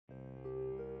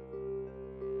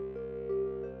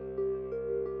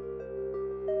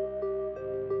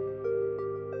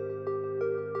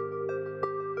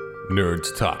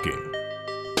Nerds Talking,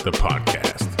 the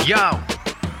podcast. Yo,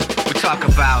 we talk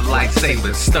about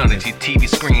lightsabers, stunning your TV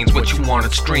screens, what you want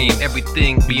to stream,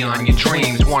 everything beyond your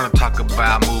dreams. Want to talk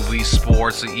about movies,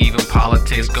 sports, or even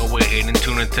politics? Go ahead and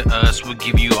tune into us, we'll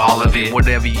give you all of it.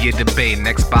 Whatever you're debating,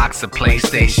 Xbox or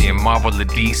PlayStation, Marvel or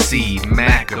DC,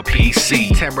 Mac or PC.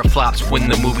 Teraflops when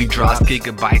the movie drops,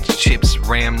 gigabytes, chips,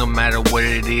 RAM, no matter what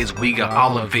it is, we got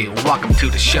all of it. Welcome to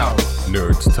the show.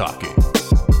 Nerds Talking,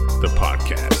 the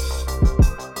podcast.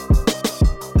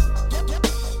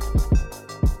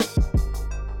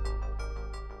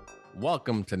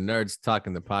 Welcome to Nerds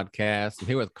Talking, the podcast. I'm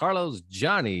here with Carlos,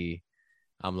 Johnny.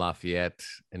 I'm Lafayette,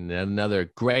 and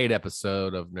another great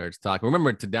episode of Nerds Talking.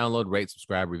 Remember to download, rate,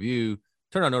 subscribe, review,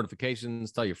 turn on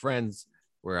notifications, tell your friends.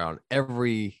 We're on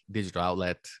every digital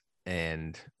outlet,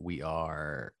 and we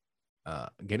are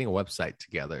getting a website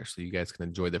together so you guys can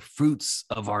enjoy the fruits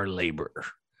of our labor,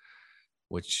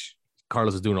 which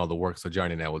Carlos is doing all the work, so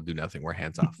Johnny and I will do nothing. We're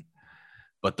hands off.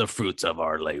 But the fruits of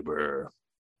our labor.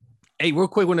 Hey, real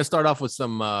quick, we're gonna start off with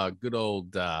some good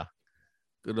old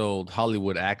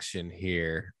Hollywood action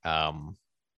here.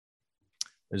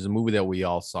 There's a movie that we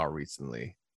all saw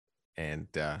recently, and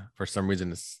for some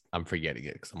reason I'm forgetting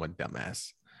it because I'm a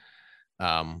dumbass.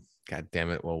 God damn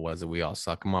it, what was it we all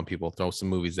saw? Come on, people, throw some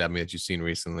movies at me that you've seen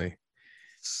recently.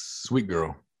 Sweet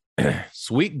Girl.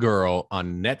 Sweet Girl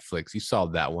on Netflix. You saw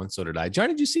that one, so did I.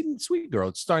 Johnny, did you see Sweet Girl?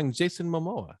 It's starring Jason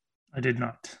Momoa. I did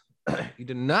not. You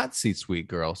did not see Sweet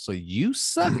Girl, so you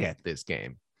suck at this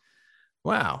game.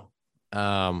 Wow.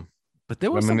 But there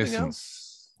was something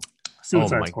else.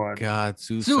 Suicide Squad. God,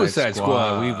 Suicide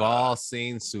Squad. We've all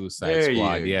seen Suicide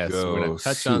Squad. Yes, we're gonna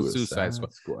touch on Suicide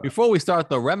Squad. Before we start,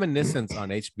 the reminiscence on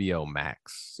HBO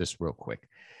Max, just real quick.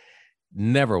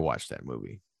 Never watched that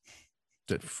movie.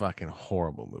 It's a fucking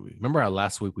horrible movie. Remember how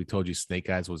last week we told you Snake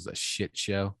Eyes was a shit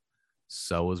show?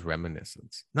 So was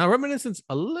Reminiscence. Now, Reminiscence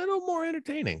a little more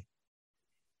entertaining,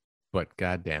 but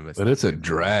goddamn it! But it's a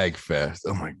drag fest.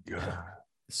 Oh my god,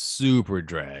 super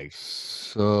drag,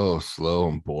 so slow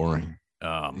and boring.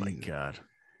 Oh my god,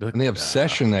 and the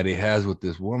obsession that he has with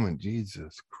this woman,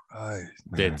 Jesus Christ,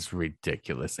 man. It's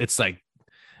ridiculous. It's like,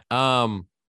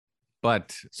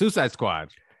 but Suicide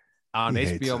Squad on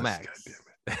HBO Max.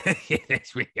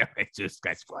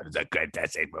 Suicide Squad is a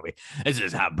fantastic movie. This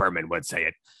is how Berman would say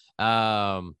it.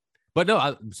 But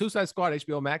no, Suicide Squad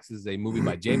HBO Max is a movie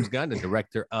by James Gunn, the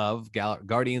director of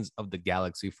Guardians of the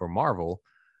Galaxy for Marvel,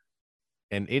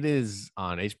 and it is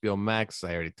on HBO Max.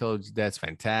 I already told you that's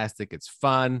fantastic. It's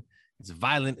fun, it's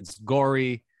violent, it's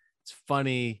gory, it's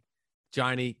funny.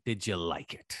 Johnny, did you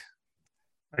like it?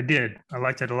 I did. I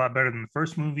liked it a lot better than the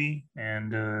first movie,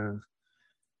 and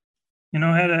it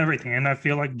had everything. And I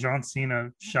feel like John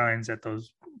Cena shines at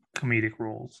those comedic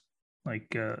roles,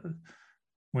 like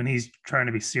when he's trying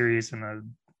to be serious and a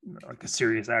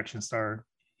serious action star,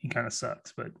 he kind of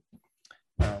sucks. But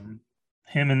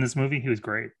him in this movie, he was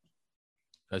great.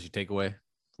 That's your takeaway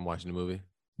from watching the movie?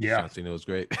 Yeah. John Cena was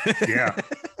great. Yeah.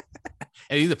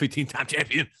 And he's a 15-time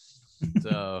champion.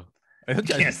 So you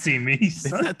can't see me.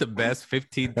 Isn't that the best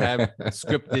 15-time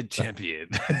scripted champion?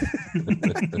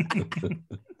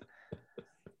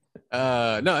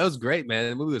 No, it was great, man.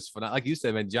 The movie was fun. Like you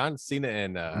said, man, John Cena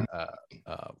and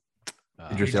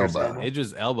Idris Elba.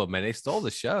 Idris Elba, man, they stole the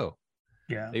show.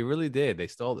 Yeah, they really did. They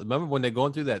stole. Remember when they're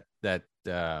going through that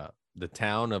the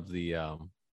town of the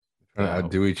trying to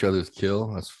do each other's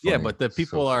kill? That's funny. Yeah, but the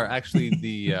people are actually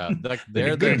they're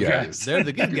the good guys. They're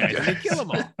the good guys. They kill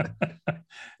them all.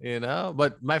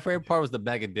 But my favorite part was the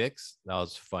bag of dicks. That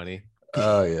was funny.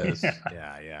 Oh yes.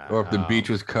 Yeah. Or if the beach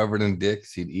was covered in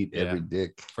dicks, he'd eat every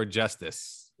dick for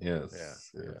justice. Yes.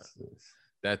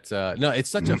 That's no, it's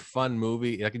such a fun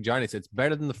movie. Like Johnny said, it's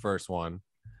better than the first one.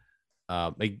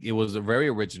 It was very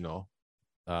original.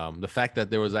 The fact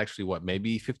that there was actually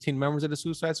maybe 15 members of the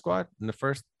Suicide Squad in the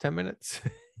first 10 minutes.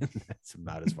 That's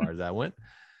about as far as that went.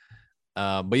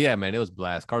 But yeah, man, it was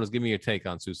blast. Carlos, give me your take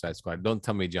on Suicide Squad. Don't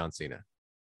tell me John Cena.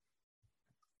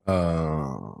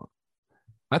 I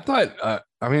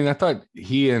thought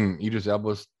he and Idris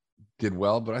Elba did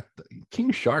well, but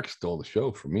King Shark stole the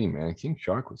show for me, man. King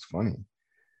Shark was funny.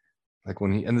 Like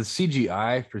when the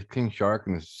CGI for King Shark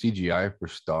and the CGI for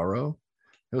Starro,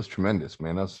 it was tremendous,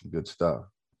 man. That's some good stuff.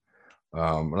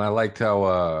 And I liked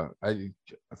how I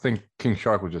think King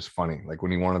Shark was just funny. Like when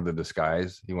he wanted the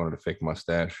disguise, he wanted a fake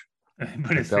mustache.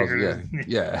 But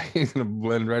yeah, he's gonna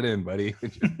blend right in, buddy.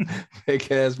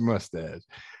 Fake ass mustache.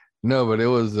 No, but it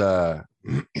was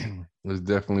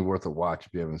definitely worth a watch.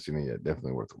 If you haven't seen it yet,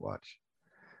 definitely worth a watch.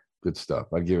 Good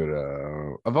stuff. I'd give it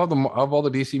of all the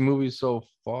DC movies so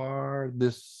far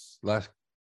this last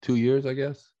 2 years, I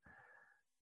guess.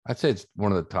 I'd say it's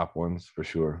one of the top ones for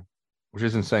sure, which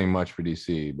isn't saying much for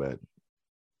DC, but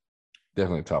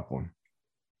definitely top one.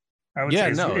 I would Yeah,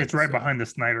 say no, it's right it's, behind the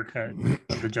Snyder cut of the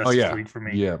Oh Justice yeah, League for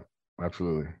me. yeah,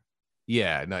 absolutely.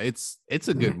 Yeah, no, it's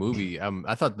a good movie.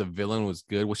 I thought the villain was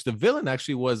good, which the villain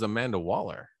actually was Amanda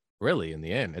Waller, really, in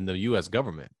the end, in the U.S.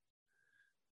 government,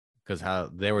 because how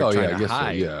they were Oh trying yeah, I to guess so.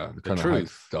 hide Yeah, the trying to hide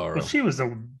truth. Starro. Well, she was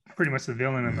pretty much the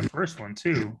villain in the first one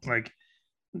too. Like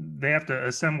they have to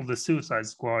assemble the Suicide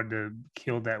Squad to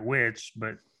kill that witch,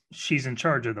 but she's in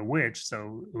charge of the witch,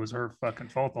 so it was her fucking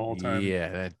fault the whole time. Yeah,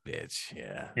 that bitch.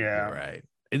 Yeah, Yeah. you're right.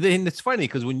 And then it's funny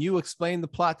because when you explain the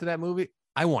plot to that movie,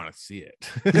 I want to see it.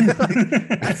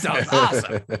 That sounds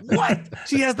awesome. What?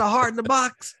 She has the heart in the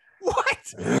box.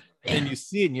 What? And you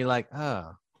see it and you're like,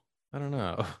 oh, I don't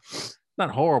know. Not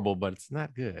horrible, but it's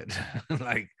not good.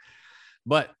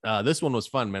 But this one was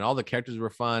fun, man. All the characters were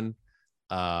fun.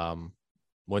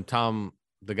 When Tom,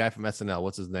 the guy from SNL,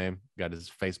 what's his name, got his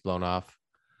face blown off.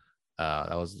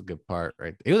 That was a good part,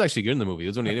 right? He was actually good in the movie. He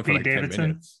was only in it for Pete like 10 Davidson.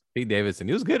 minutes. Pete Davidson.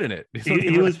 He was good in it.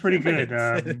 He was pretty good.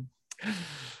 Minutes.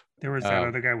 There was that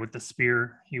other guy with the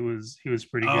spear. He was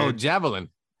pretty Oh, good. Javelin.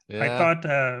 Yeah. I thought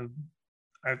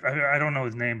I don't know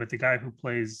his name, but the guy who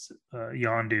plays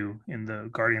Yondu in the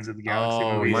Guardians of the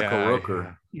Galaxy movies. Michael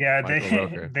Rooker. Yeah, Michael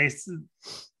Rooker.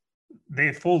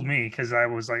 they fooled me because I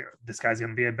was like, this guy's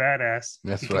gonna be a badass.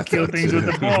 That's he what can I kill thought, things too. with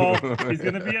the ball. He's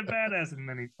gonna be a badass, and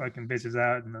then he fucking bitches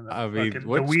out. And then I mean, the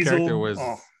which weasel character was?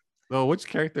 Oh, Well, which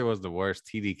character was the worst?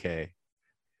 TDK.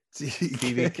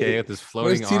 TDK with his What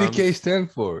does floating TDK arms.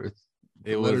 stand for? It's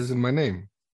It letters was in my name.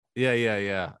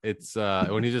 yeah. It's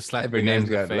when he just slapped Every your name's in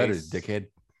the got face, letters, dickhead.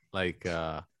 like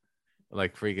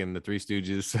freaking the Three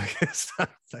Stooges.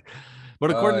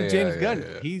 But according to James Gunn,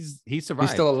 he survived.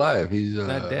 He's still alive. He's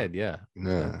not dead. Yeah,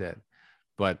 Yeah. not dead.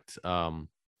 But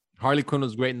Harley Quinn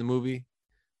was great in the movie.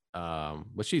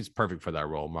 But she's perfect for that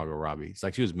role, Margot Robbie. It's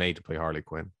like she was made to play Harley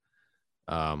Quinn.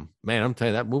 Man, I'm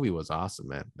telling you, that movie was awesome,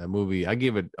 man. That movie, I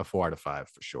give it a 4 out of 5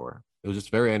 for sure. It was just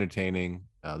very entertaining.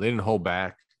 They didn't hold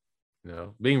back. You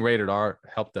know, being rated R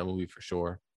helped that movie for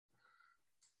sure.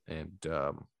 And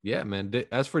yeah, man.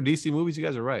 As for DC movies, you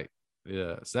guys are right.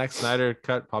 Yeah, Zack Snyder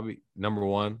cut probably number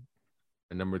 1,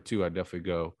 and number 2, I definitely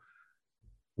go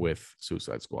with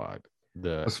Suicide Squad.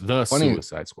 The funny.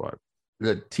 Suicide Squad.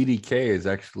 The TDK is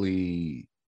actually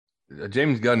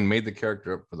James Gunn made the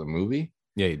character up for the movie.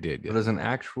 Yeah, he did. But Yeah. there's an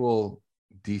actual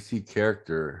DC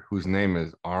character whose name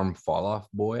is Arm Fall Off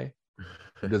Boy.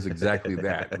 Who does exactly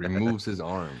that? Removes his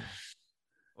arm.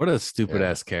 What a stupid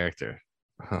ass character.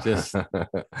 Just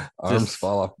Arms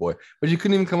Fall Off Boy. But you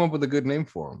couldn't even come up with a good name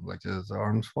for him. Like just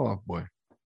Arms Fall Off Boy.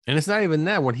 And it's not even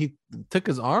that. When he took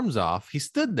his arms off, he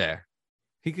stood there.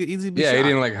 He could easily be Yeah, shot. he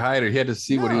didn't like hide it. He had to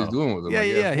see what he was No. doing with him. Yeah, I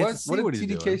yeah, guess. yeah. He had to What, see what what did he's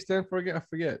TDK doing. stand for again? I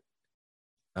forget.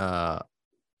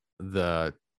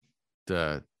 The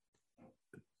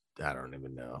I don't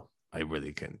even know. I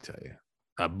really couldn't tell you.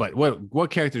 But what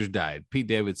characters died? Pete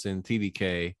Davidson,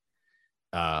 TDK,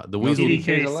 the Weasel. TDK 's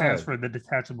TDK alive. stands for the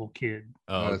detachable kid.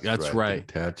 Oh, that's right.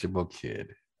 Detachable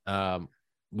kid.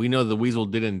 We know the Weasel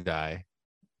didn't die.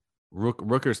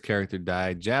 Rooker's character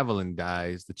died. Javelin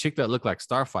dies. The chick that looked like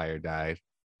Starfire died.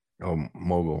 Oh,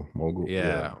 Mogul.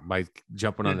 Yeah, by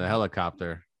jumping on the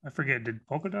helicopter. I forget. Did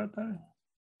Polka Dot die?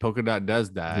 Polka Dot does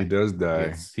die. He does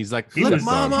die. He's like, He look, was-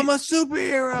 Mom, I'm a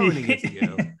superhero. And he gets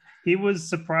killed. He was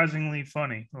surprisingly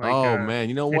funny. Like, Oh man,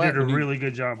 you know they what? did a When he- really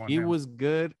good job on he him. was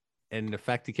good, and the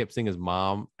fact he kept saying his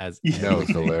mom as That was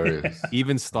hilarious.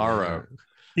 even Starro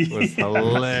was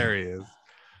hilarious.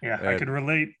 Yeah, I could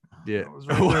relate. Yeah. I was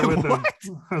right there with him. What?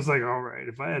 I was like, all right,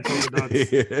 if I had Polka Dots.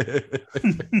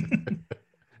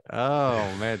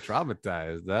 Oh man,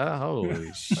 traumatized. Huh?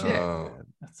 Holy shit. Oh. man.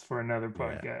 That's for another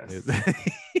podcast. Yeah.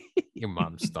 Your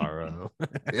mom's Starro.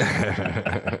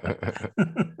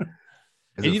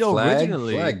 Is And it you know, Flag?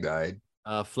 originally- Flag died.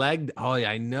 Flag. Oh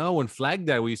yeah, I know. When Flag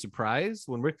died, were you surprised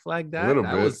when Rick Flag died? little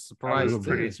I bit. was I surprised. was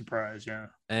pretty too. surprised, yeah.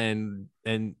 And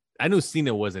I knew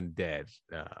Cena wasn't dead,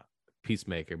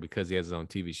 Peacemaker, because he has his own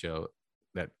TV show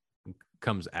that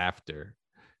comes after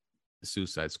the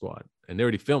Suicide Squad, and they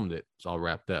already filmed it. It's all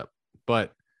wrapped up.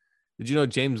 But did you know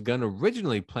James Gunn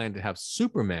originally planned to have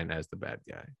Superman as the bad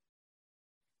guy?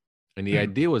 And the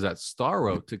idea was that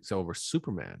Starro takes over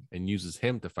Superman and uses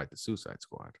him to fight the Suicide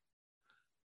Squad.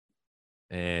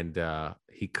 And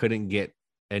he couldn't get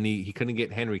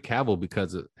Henry Cavill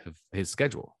because of his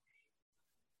schedule.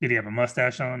 Did he have a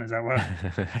mustache on? Is that what?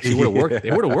 Actually, would have worked.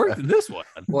 It would have worked in this one.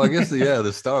 Well, I guess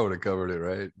the star would have covered it,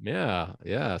 right?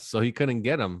 Yeah. So he couldn't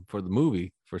get him for the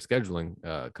movie for scheduling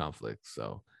conflicts.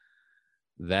 So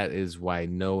that is why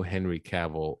no Henry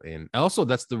Cavill. And also,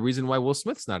 that's the reason why Will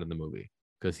Smith's not in the movie.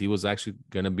 because he was actually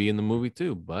going to be in the movie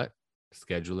too, but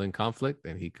scheduling conflict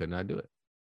and he could not do it.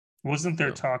 Wasn't there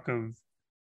So- talk of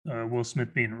Will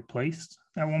Smith being replaced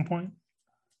at one point?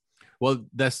 Well,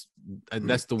 that's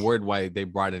the word why they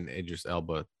brought in Idris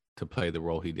Elba to play the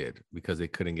role he did, because they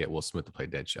couldn't get Will Smith to play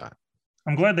Deadshot.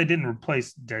 I'm glad they didn't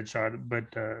replace Deadshot, but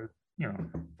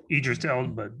Idris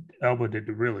Elba did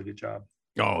a really good job.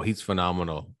 Oh, he's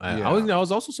phenomenal. Yeah. I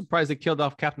was also surprised they killed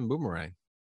off Captain Boomerang.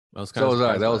 I was kind So of was I.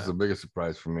 surprised That by was the biggest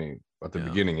surprise for me at the Yeah.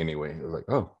 beginning. Anyway, it was like,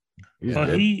 oh, he's Well,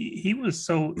 dead. he was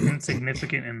so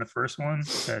insignificant in the first one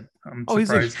that I'm Oh, he's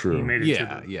surprised true. he made it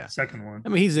Yeah, to the yeah. second one. I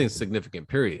mean, he's insignificant,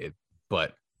 period.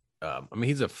 But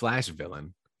he's a Flash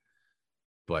villain.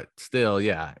 But still,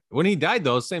 yeah. When he died,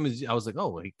 though, same as I was like,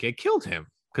 oh, they killed him,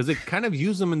 because they kind of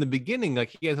used him in the beginning.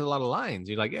 Like, he has a lot of lines.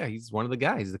 You're like, yeah, he's one of the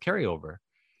guys, the carryover.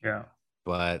 Yeah.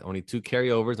 But only 2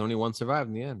 carryovers, only 1 survived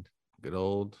in the end. Good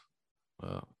old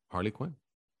Harley Quinn.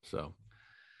 So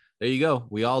there you go.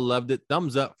 We all loved it.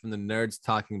 Thumbs up from the Nerds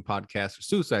Talking podcast for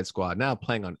Suicide Squad, now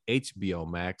playing on HBO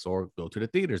Max, or go to the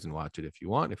theaters and watch it if you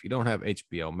want. If you don't have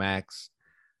HBO Max,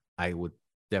 I would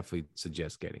definitely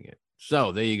suggest getting it.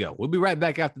 So there you go. We'll be right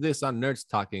back after this on Nerds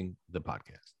Talking, the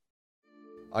podcast.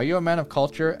 Are you a man of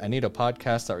culture and need a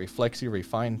podcast that reflects your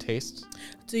refined tastes?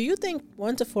 Do you think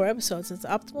 1 to 4 episodes is the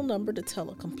optimal number to tell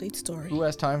a complete story? Who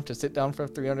has time to sit down for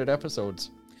 300 episodes?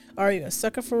 Are you a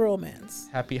sucker for romance?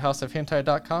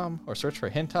 HappyHouseOfHentai.com or search for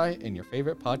hentai in your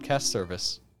favorite podcast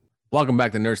service. Welcome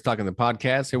back to Nerds Talking, the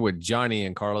podcast. Here with Johnny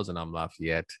and Carlos, and I'm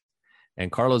Lafayette. And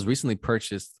Carlos recently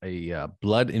purchased a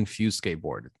blood-infused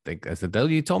skateboard. Is that what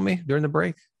you told me during the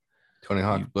break? Tony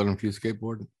Hawk blood infused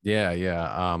skateboard.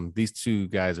 Yeah. These two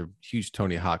guys are huge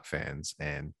Tony Hawk fans,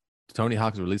 and Tony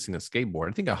Hawk's releasing a skateboard.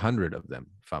 I think 100 of them,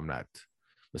 if I'm not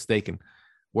mistaken,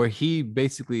 where he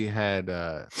basically had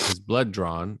his blood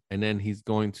drawn, and then he's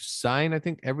going to sign, I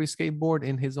think, every skateboard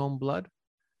in his own blood,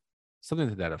 something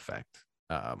to that effect,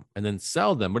 and then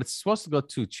sell them. But it's supposed to go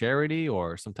to charity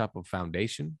or some type of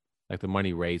foundation, like the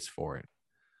money raised for it.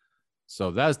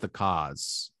 So that's the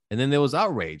cause. And then there was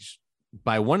outrage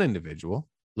by one individual,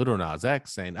 Little Nas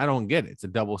X, saying, I don't get it. It's a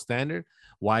double standard.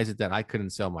 Why is it that I couldn't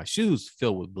sell my shoes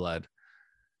filled with blood,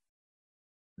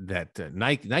 that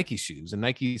Nike shoes? And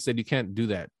Nike said, you can't do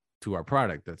that to our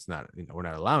product. That's not, we're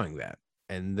not allowing that.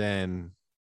 And then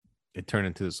it turned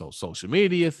into this whole social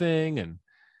media thing. And,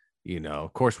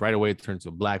 of course, right away, it turned to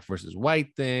a black versus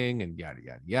white thing and yada,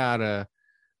 yada, yada.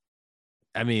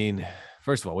 I mean,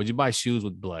 first of all, would you buy shoes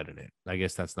with blood in it? I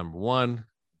guess that's number one.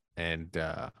 And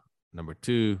number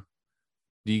two,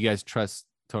 do you guys trust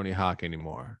Tony Hawk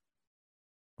anymore?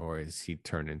 Or is he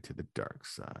turned into the dark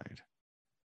side?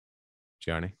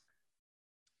 Johnny?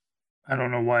 I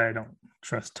don't know why I don't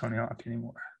trust Tony Hawk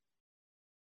anymore.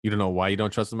 You don't know why you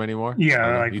don't trust him anymore?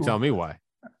 Yeah, Like, you tell me why.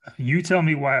 You tell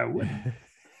me why I wouldn't.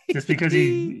 Just because do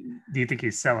you think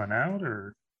he's selling out,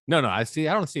 or? No, I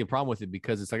don't see a problem with it,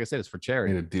 because it's like I said, it's for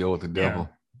charity. Made a deal with the devil.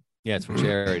 Yeah, it's for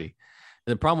charity.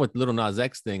 And the problem with Little Nas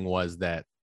X thing was that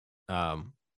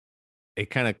it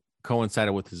kind of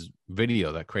coincided with his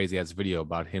video, that crazy ass video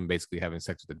about him basically having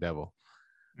sex with the devil.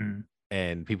 Mm.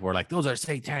 And people were like, those are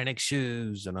satanic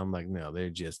shoes. And I'm like, no, they're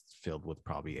just filled with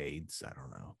probably AIDS. I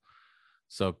don't know.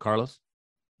 So, Carlos,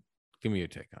 give me your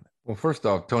take on it. Well, first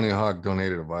off, Tony Hawk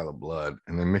donated a vial of blood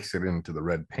and they mixed it into the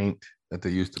red paint that they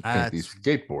used to paint these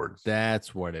skateboards.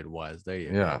 That's what it was. There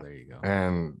you go. There you go.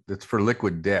 And it's for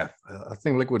liquid death. I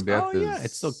think liquid death is. Yeah,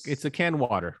 it's a canned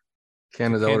water.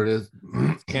 Can is that what it is?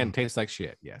 Can taste like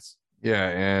shit. Yes. Yeah,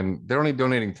 and they're only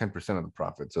donating 10% of the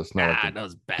profit, so it's not like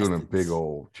those they're doing a bastards. big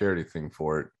old charity thing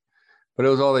for it. But it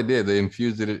was all they did. They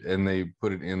infused it and they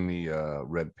put it in the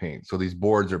red paint. So these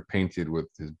boards are painted with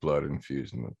his blood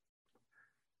infused in the,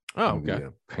 Oh, in the,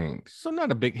 okay. paint. So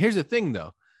not a big. Here's the thing,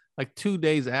 though. Like 2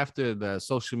 days after the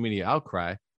social media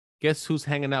outcry, guess who's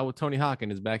hanging out with Tony Hawk in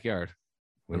his backyard?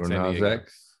 Little San Nas Diego.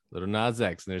 X. Little Nas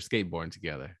X, and they're skateboarding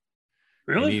together.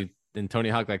 Really? And Tony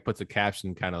Hawk like puts a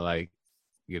caption, kind of like,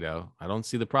 I don't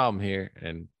see the problem here,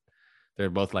 and they're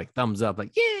both like thumbs up,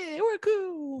 like, yeah, we're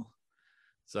cool.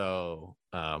 So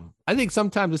I think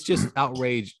sometimes it's just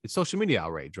outrage. It's social media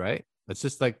outrage, right? It's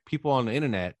just like people on the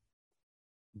internet,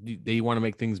 they want to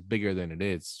make things bigger than it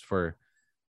is.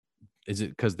 Is it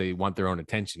because they want their own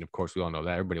attention? Of course, we all know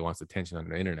that everybody wants attention on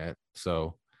the internet.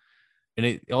 So, and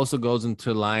it also goes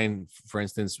into line, for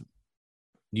instance,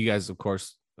 you guys, of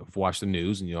course, have watched the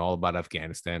news and you know all about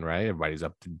Afghanistan, right? Everybody's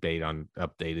up to date on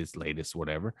updated, latest,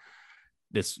 whatever.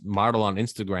 This model on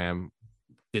Instagram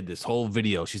did this whole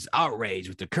video. She's outraged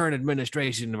with the current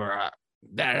administration,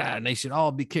 and they should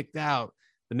all be kicked out.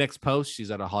 The next post,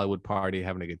 she's at a Hollywood party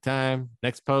having a good time.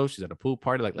 Next post, she's at a pool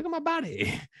party, like, look at my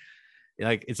body.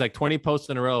 Like it's like 20 posts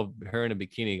in a row of her in a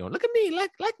bikini going, look at me,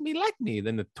 like me.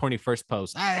 Then the 21st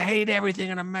post, I hate everything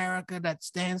in America that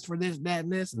stands for this, that,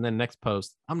 and this. And then next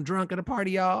post, I'm drunk at a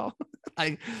party, y'all.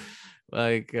 I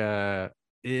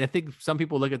think some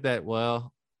people look at that,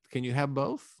 well, can you have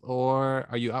both? Or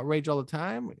are you outraged all the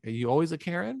time? Are you always a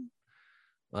Karen?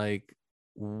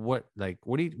 What are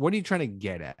you trying to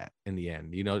get at in the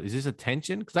end? You know, is this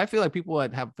attention? Because I feel like people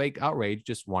that have fake outrage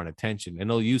just want attention, and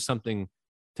they'll use something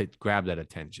to grab that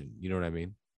attention. You know what I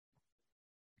mean?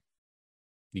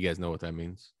 You guys know what that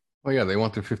means? Well, yeah, they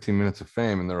want their 15 minutes of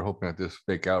fame, and they're hoping that this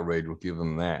fake outrage will give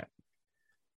them that.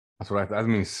 That's what I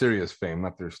mean, serious fame,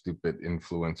 not their stupid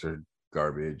influencer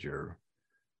garbage or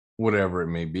whatever it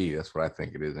may be. That's what I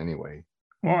think it is anyway.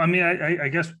 Well, I mean, I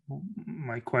guess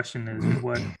my question is,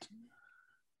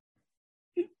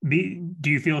 do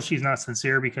you feel she's not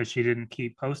sincere because she didn't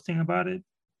keep posting about it?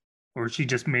 Or she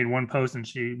just made one post and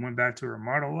she went back to her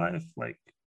model life? Like,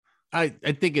 I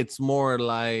think it's more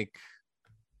like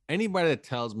anybody that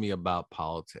tells me about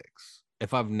politics,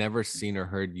 if I've never seen or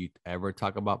heard you ever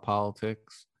talk about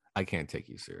politics, I can't take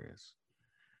you serious.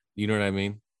 You know what I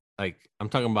mean? Like, I'm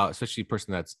talking about especially a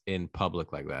person that's in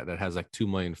public like that has like 2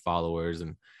 million followers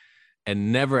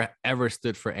and never ever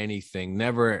stood for anything,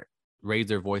 never raise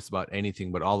their voice about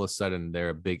anything, but all of a sudden they're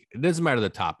a big, it doesn't matter the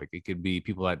topic. It could be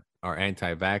people that are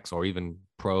anti-vax or even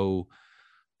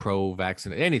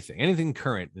pro-vaccine, anything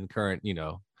current, you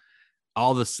know,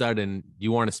 all of a sudden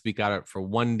you want to speak out for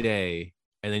one day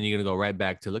and then you're going to go right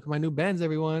back to, look at my new Benz,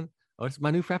 everyone. Oh, it's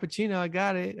my new Frappuccino. I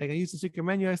got it. I used the secret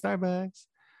menu at Starbucks.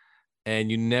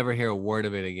 And you never hear a word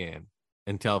of it again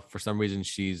until for some reason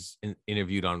she's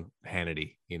interviewed on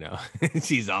Hannity, you know,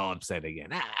 she's all upset again.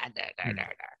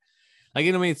 Like,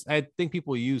 you know what I mean? I think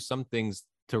people use some things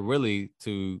to really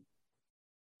to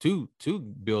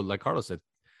build, like Carlos said,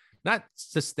 not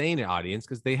sustain an audience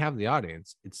because they have the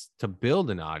audience. It's to build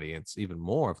an audience even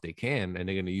more if they can, and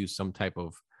they're going to use some type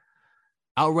of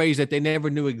outrage that they never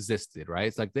knew existed, right?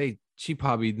 It's like she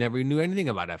probably never knew anything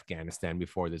about Afghanistan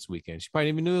before this weekend. She probably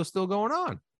didn't even knew it was still going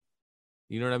on.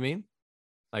 You know what I mean?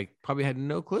 Like, probably had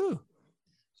no clue.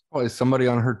 Probably somebody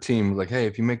on her team was like, hey,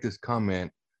 if you make this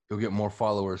comment, you'll get more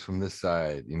followers from this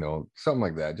side, you know, something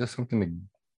like that. Just something to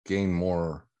gain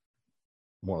more,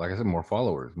 like I said, more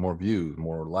followers, more views,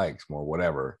 more likes, more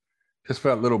whatever, just for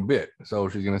that little bit. So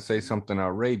she's going to say something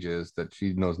outrageous that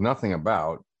she knows nothing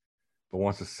about, but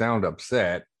wants to sound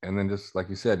upset. And then just, like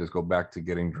you said, just go back to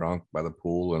getting drunk by the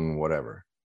pool and whatever.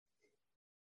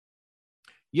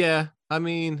 Yeah. I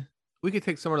mean, we could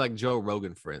take somewhere like Joe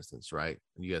Rogan, for instance, right?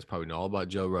 You guys probably know all about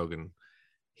Joe Rogan.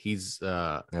 He's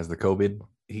has the COVID.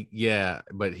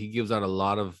 But he gives out a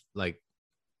lot of like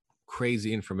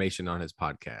crazy information on his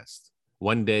podcast.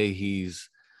 One day he's,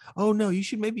 oh no, you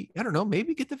should maybe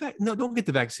get the vaccine. No, don't get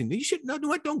the vaccine. You should, no,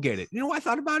 what? Don't get it. You know what I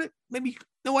thought about it? Maybe,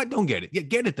 no, what? Don't get it. Yeah,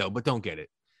 get it though, but don't get it.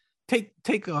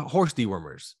 Take horse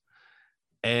dewormers.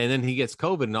 And then he gets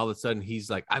COVID, and all of a sudden he's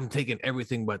like, I'm taking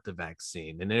everything but the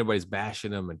vaccine, and everybody's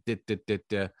bashing him and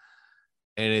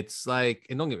and it's like,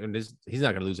 and don't get me, he's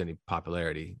not gonna lose any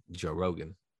popularity, Joe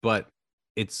Rogan, but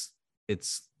it's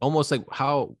almost like,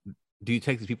 how do you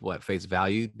take these people at face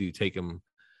value? Do you take them?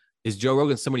 Is Joe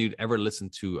Rogan somebody you'd ever listen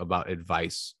to about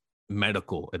advice,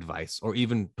 medical advice, or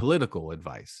even political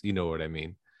advice? You know what I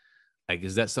mean? Like,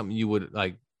 is that something you would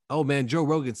like, oh man, Joe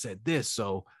Rogan said this,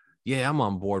 so yeah, I'm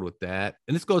on board with that.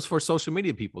 And this goes for social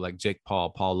media people like Jake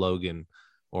Paul, Paul Logan,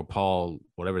 or Paul,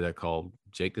 whatever they're called.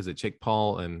 Jake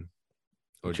Paul and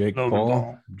or Jake Logan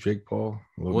Paul,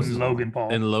 Logan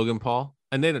Paul. And Logan Paul.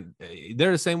 And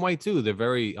they're the same way too. They're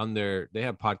very they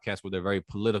have podcasts where they're very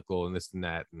political and this and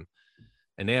that.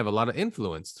 And they have a lot of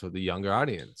influence to the younger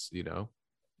audience, you know?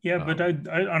 Yeah, but I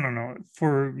don't know.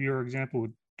 For your example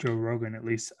with Joe Rogan, at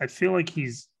least, I feel like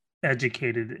he's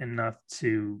educated enough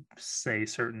to say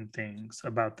certain things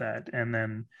about that. And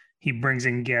then he brings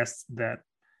in guests that,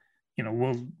 you know,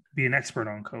 will be an expert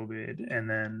on COVID. And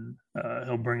then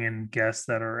he'll bring in guests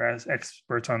that are as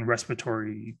experts on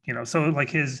respiratory, you know, so like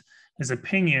his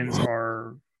opinions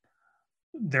are,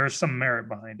 there's some merit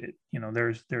behind it. You know,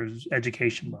 there's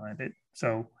education behind it.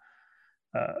 So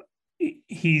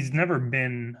he's never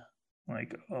been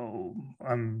like, oh,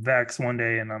 I'm vax one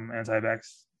day and I'm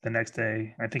anti-vax the next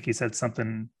day. I think he said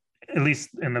something, at least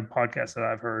in the podcast that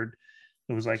I've heard,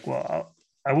 it was like, well,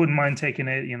 I wouldn't mind taking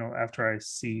it, you know, after I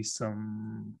see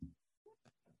some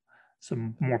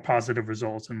more positive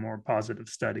results and more positive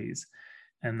studies.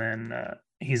 And then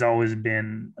he's always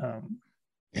been,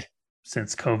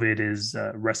 since COVID is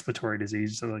respiratory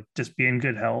disease, so like just be in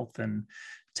good health and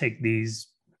take these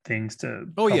things to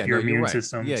help your immune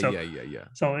system. Yeah.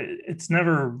 So it's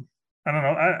never I don't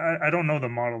know. I don't know the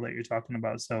model that you're talking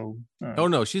about. So Oh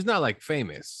no, she's not like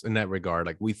famous in that regard,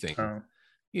 like we think. uh,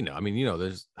 I mean,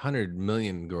 there's 100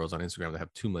 million girls on Instagram that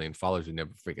have 2 million followers you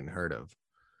never freaking heard of.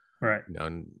 right.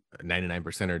 And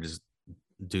 99% are just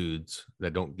dudes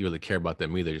that don't really care about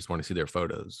them either. Just want to see their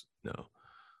photos.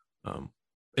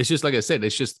 It's just like I said.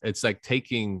 It's like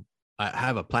I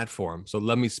have a platform, so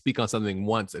let me speak on something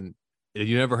once, and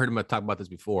you never heard me talk about this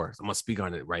before. So I'm gonna speak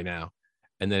on it right now,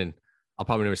 and then I'll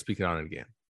probably never speak on it again.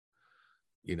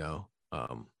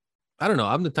 I don't know.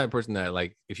 I'm the type of person that,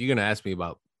 like, if you're gonna ask me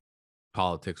about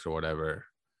politics or whatever,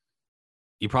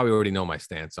 you probably already know my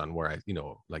stance on where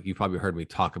like you probably heard me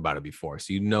talk about it before,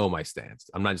 so my stance.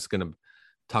 I'm not just gonna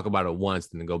talk about it once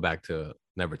and then go back to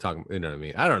never talking. You know what I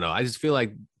mean? I don't know. I just feel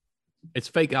like it's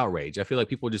fake outrage. I feel like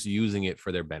people are just using it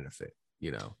for their benefit.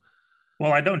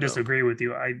 Well, I don't disagree with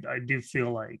you. I do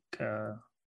feel like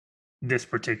this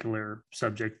particular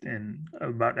subject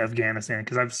about Afghanistan,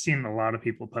 because I've seen a lot of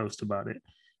people post about it,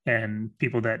 and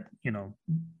people that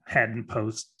hadn't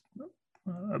posted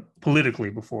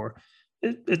politically before.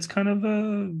 It's kind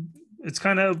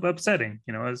of upsetting,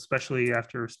 especially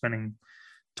after spending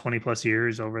 20 plus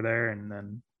years over there and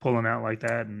then pulling out like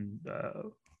that. And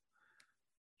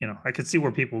I could see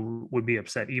where people would be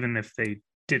upset even if they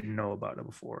didn't know about it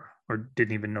before, or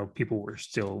didn't even know people were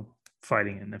still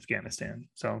fighting in Afghanistan.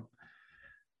 So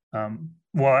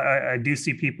I do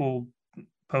see people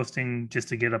posting just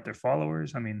to get up their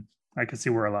followers. I mean, I could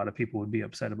see where a lot of people would be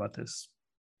upset about this.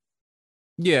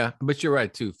 Yeah, but you're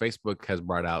right too. Facebook has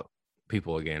brought out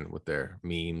people again with their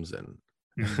memes and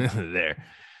their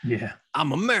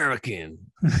I'm American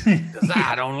because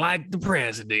I don't like the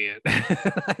president.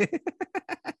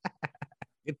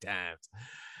 Good times.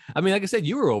 I mean, like I said,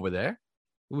 you were over there.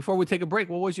 Before we take a break,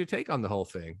 what was your take on the whole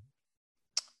thing?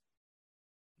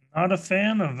 Not a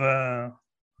fan of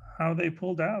how they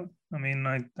pulled out. I mean,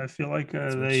 I feel like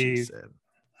they said.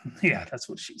 Yeah, that's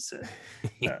what she said.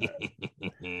 I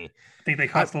think they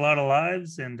cost a lot of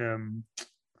lives, and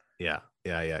yeah.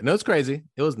 No, it's crazy.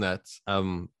 It was nuts.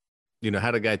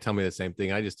 Had a guy tell me the same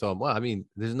thing. I just told him, well, I mean,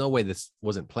 there's no way this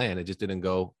wasn't planned. It just didn't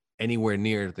go anywhere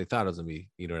near what they thought it was gonna be.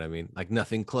 You know what I mean? Like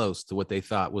nothing close to what they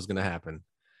thought was gonna happen.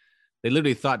 They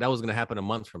literally thought that was gonna happen a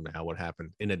month from now. What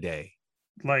happened in a day?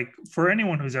 Like, for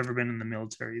anyone who's ever been in the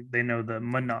military, they know the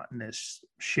monotonous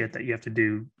shit that you have to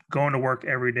do, going to work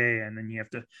every day, and then you have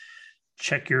to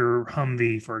check your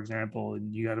Humvee, for example,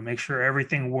 and you got to make sure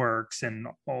everything works and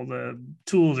all the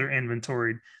tools are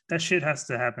inventoried. That shit has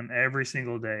to happen every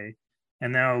single day.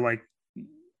 And now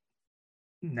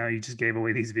you just gave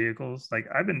away these vehicles. Like,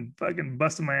 I've been fucking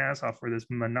busting my ass off for this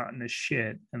monotonous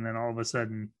shit, and then all of a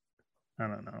sudden, I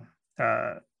don't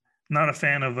know. Not a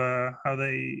fan of how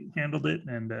they handled it,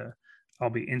 and I'll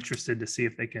be interested to see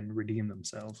if they can redeem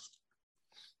themselves.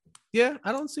 Yeah,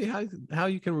 I don't see how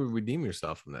you can redeem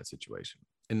yourself from that situation,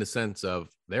 in the sense of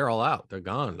they're all out, they're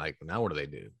gone. Like, now what do they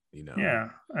do? Yeah,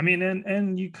 I mean,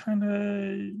 and you kind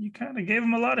of gave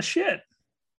them a lot of shit.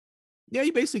 Yeah,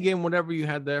 you basically gave them whatever you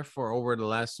had there for over the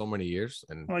last so many years,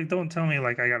 and like, don't tell me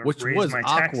like I got to which raise was my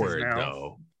taxes awkward now.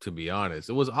 Though. To be honest,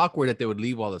 it was awkward that they would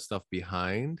leave all the stuff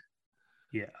behind.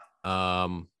 Yeah.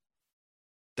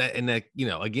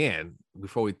 Again,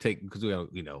 before we take, because we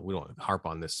don't harp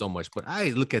on this so much, but I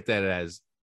look at that as,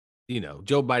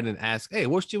 Joe Biden asked, hey,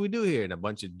 what should we do here? And a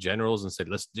bunch of generals and said,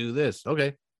 let's do this.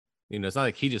 Okay. It's not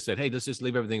like he just said, hey, let's just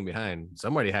leave everything behind.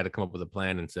 Somebody had to come up with a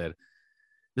plan and said,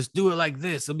 let's do it like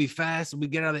this. It'll be fast. We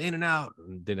get out of the in and out.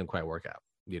 And didn't quite work out.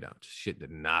 Shit did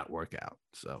not work out.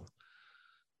 So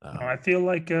I feel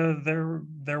like there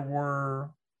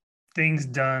were things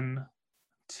done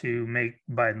to make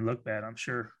Biden look bad. I'm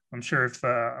sure if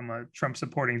I'm a Trump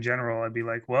supporting general, I'd be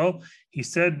like, well, he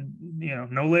said,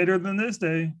 no later than this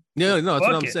day. No, that's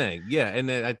what I'm saying. Yeah. And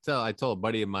then I told a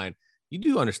buddy of mine, you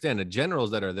do understand the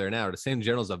generals that are there now are the same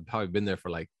generals that have probably been there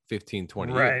for like 15,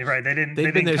 20 years. Right. They didn't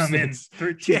come since, in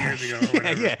 13 years ago. Or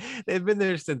whatever. Yeah. They've been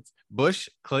there since Bush,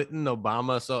 Clinton,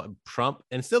 Obama, so Trump,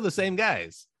 and still the same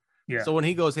guys. Yeah. So when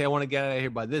he goes, hey, I want to get out of here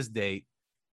by this date.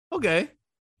 Okay.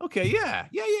 Yeah.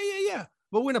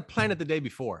 But we're going to plan it the day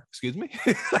before. Excuse me?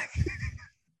 You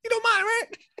don't mind,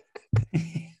 right?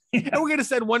 And we're going to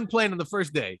send one plane on the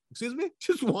first day. Excuse me?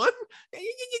 Just one? We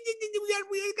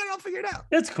got it all figured out.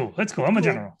 That's cool. I'm a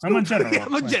general. I'm a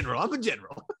general.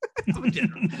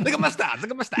 Look at my stars.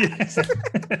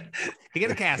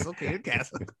 Create a castle.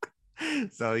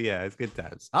 So, yeah, it's good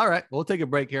times. All right. We'll take a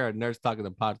break here at Nerds Talking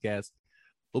the Podcast.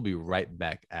 We'll be right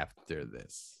back after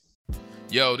this.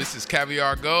 Yo, this is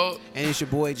Caviar Gold. And it's your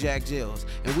boy Jack Jills.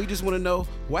 And we just want to know,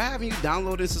 why haven't you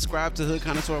downloaded and subscribed to Hood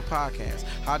Connoisseur Podcast?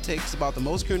 Hot takes about the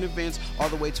most current events, all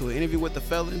the way to an interview with the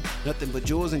felon, nothing but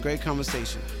jewels and great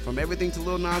conversation. From everything to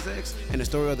Lil Nas X and the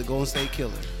story of the Golden State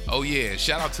Killer. Oh yeah,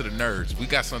 shout out to the nerds. We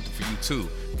got something for you too.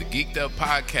 The Geeked Up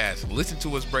Podcast. Listen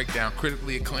to us break down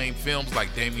critically acclaimed films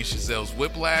like Damien Chazelle's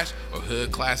Whiplash or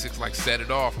hood classics like Set It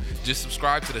Off. Just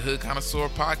subscribe to the Hood Connoisseur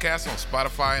Podcast on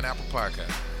Spotify and Apple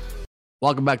Podcasts.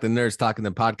 Welcome back to Nerds Talking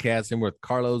the Podcast. And we're with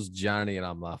Carlos, Johnny, and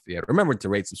I'm Lafayette. Remember to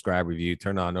rate, subscribe, review,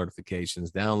 turn on notifications,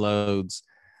 downloads,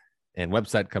 and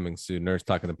website coming soon,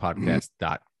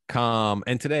 nerdstalkingthepodcast.com.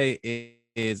 And today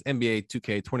is NBA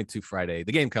 2K22 Friday.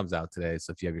 The game comes out today.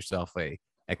 So if you have yourself a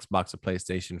Xbox or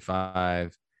PlayStation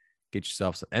 5, get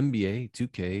yourself some NBA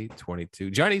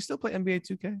 2K22. Johnny, you still play NBA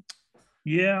 2K?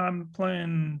 Yeah, I'm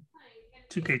playing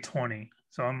 2K20,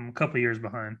 so I'm a couple years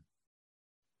behind.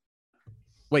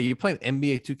 Wait, you playing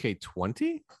NBA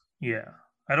 2K20? Yeah,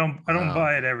 I don't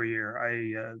buy it every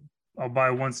year. I'll buy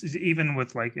once, even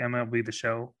with like MLB The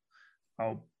Show.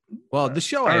 The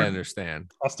show I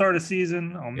understand. I'll start a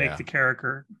season. I'll make Yeah. the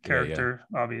character. Yeah.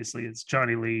 Obviously, it's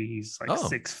Johnny Lee. He's like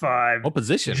 6'5", What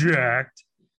position? jacked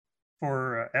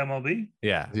for MLB.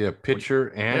 Yeah. Yeah, pitcher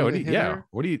and Yeah, what do you? hitter?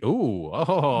 What do you? Ooh,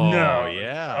 oh, No.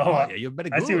 yeah. Oh, Oh, yeah, you better.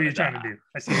 I see what you're trying to do.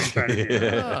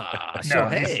 So No,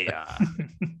 hey,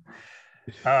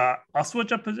 I'll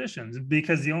switch up positions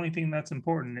because the only thing that's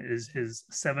important is his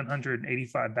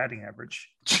 785 batting average.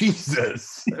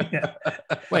 Jesus. Yeah.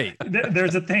 wait,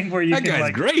 There's a thing where you that can guy's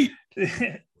like great.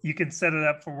 you can set it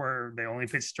up for where they only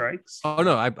pitch strikes. Oh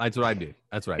no, that's what I do.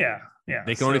 That's right. Yeah, yeah.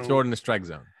 They can only So- throw it in the strike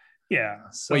zone. Yeah.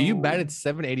 So Wait, you batted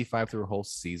 785 through a whole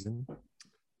season?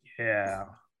 Yeah.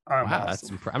 Wow, that's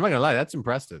I'm not gonna lie, that's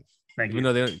impressive. Thank Even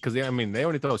you. though they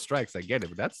only throw strikes. I get it,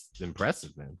 but that's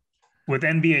impressive, man. With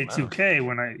NBA Wow. 2K,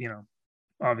 when I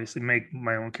obviously make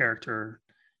my own character,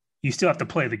 you still have to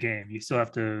play the game. You still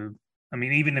have to. I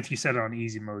mean, even if you set it on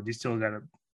easy mode, you still got to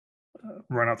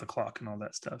run out the clock and all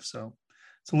that stuff. So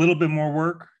it's a little bit more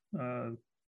work, but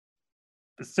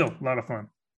still a lot of fun.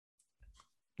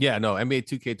 Yeah, no, NBA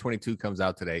 2K22 comes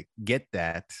out today. Get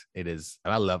that. That's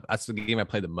the game I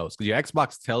play the most because your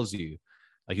Xbox tells you,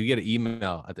 like, you get an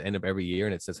email at the end of every year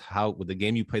and it says with the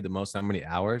game you played the most, how many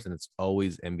hours, and it's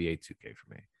always NBA 2K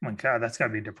for me. Oh my God, that's got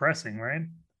to be depressing, right?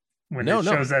 When No, it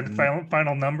no. shows that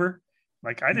final number.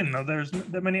 Like, I didn't know there's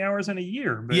that many hours in a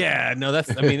year. But Yeah, no,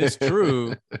 it's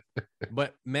true.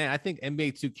 But man, I think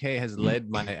NBA 2K has led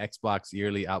my Xbox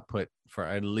yearly output for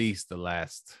at least the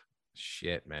last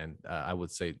I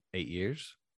would say 8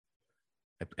 years.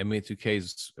 NBA 2K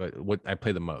is what I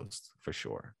play the most for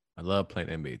sure. I love playing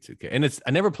NBA 2K, and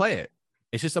I never play it.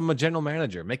 It's just I'm a general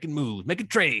manager, making moves, making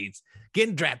trades,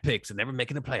 getting draft picks, and never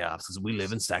making the playoffs because we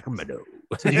live in Sacramento.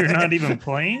 So you're not even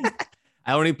playing?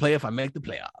 I only play if I make the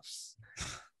playoffs.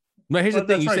 But here's the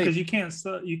thing: because you can't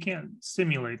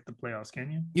simulate the playoffs, can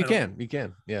you? You can,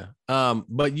 yeah.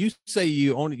 But you say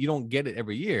you don't get it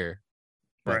every year.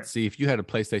 But Right. see, if you had a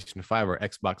PlayStation 5 or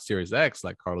Xbox Series X,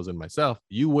 like Carlos and myself,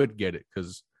 you would get it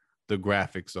because the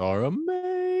graphics are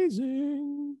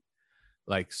amazing,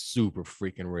 like super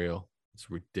freaking real. It's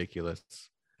ridiculous.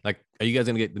 Like, are you guys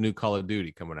gonna get the new Call of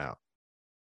Duty coming out?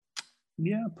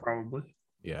 Yeah, probably.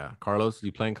 Yeah, Carlos,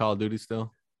 you playing Call of Duty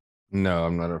still? No,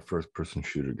 I'm not a first-person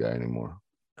shooter guy anymore.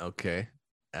 Okay.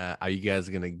 Are you guys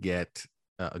gonna get?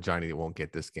 Johnny won't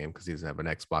get this game because he doesn't have an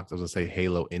Xbox. I was gonna say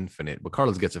Halo Infinite, but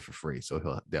Carlos gets it for free, so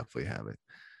he'll definitely have it.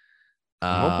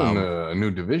 I'm hoping a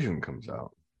new division comes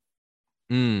out.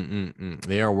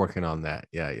 They are working on that.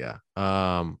 Yeah.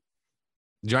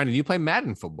 Johnny, do you play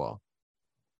Madden football,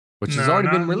 which has already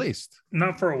been released?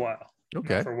 Not for a while.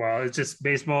 Okay. Not for a while. It's just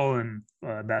baseball and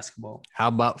basketball. How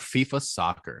about FIFA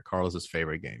Soccer, Carlos's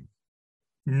favorite game?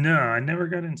 No, I never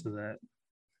got into that.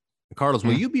 Carlos,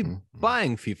 will you be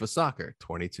buying FIFA Soccer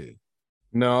 22?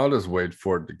 No, I'll just wait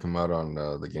for it to come out on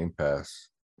the Game Pass.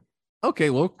 Okay,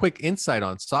 well, quick insight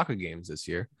on soccer games this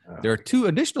year. There are 2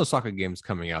 additional soccer games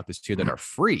coming out this year that are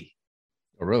free.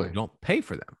 Oh, really? You don't pay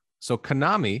for them. So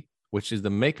Konami, which is the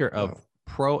maker of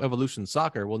Pro Evolution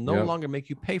Soccer, will no longer make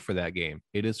you pay for that game.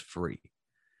 It is free.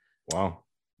 Wow.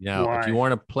 Now, if you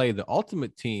want to play the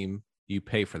Ultimate Team, you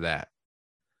pay for that.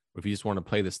 If you just want to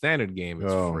play the standard game,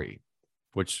 it's free,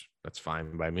 which that's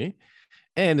fine by me.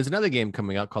 And there's another game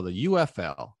coming out called the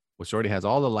UFL, which already has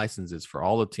all the licenses for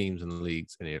all the teams and the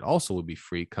leagues, and it also will be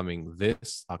free coming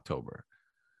this October.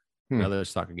 Another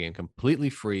soccer game, completely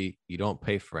free. You don't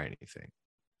pay for anything.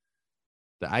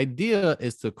 The idea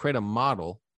is to create a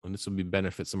model, and this will be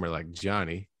benefit somebody like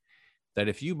Johnny, that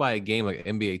if you buy a game like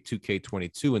NBA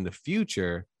 2K22 in the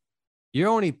future, you're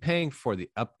only paying for the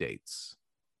updates.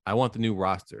 I want the new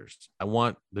rosters. I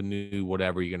want the new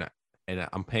whatever you're gonna, and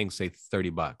I'm paying say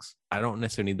 $30. I don't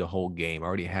necessarily need the whole game. I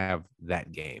already have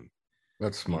that game.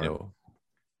 That's smart. You know?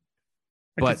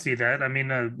 I can see that. I mean,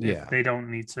 yeah, if they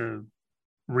don't need to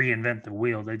reinvent the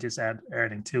wheel, they just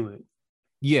adding to it.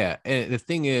 Yeah, and the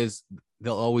thing is,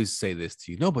 they'll always say this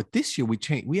to you. No, but this year we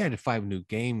changed. We added 5 new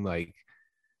game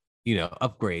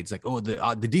upgrades. Like, oh,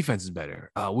 the defense is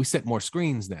better. We set more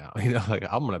screens now. Like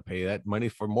I'm gonna pay that money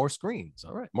for more screens.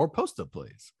 All right, more post-up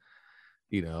plays.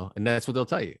 And that's what they'll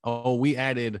tell you. Oh, we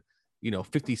added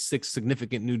 56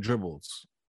 significant new dribbles.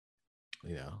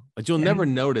 But you'll never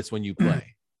notice when you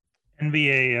play.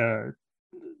 NBA,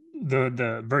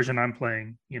 the version I'm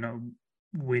playing,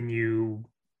 when you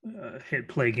hit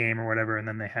play game or whatever, and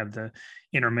then they have the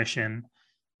intermission,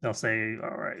 they'll say,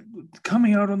 all right,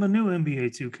 coming out on the new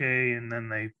NBA 2K, and then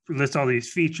they list all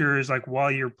these features like while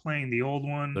you're playing the old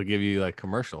one. They'll give you like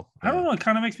commercial. I don't know, it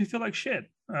kind of makes me feel like shit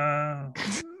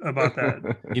about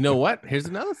that. You know what? Here's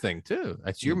another thing too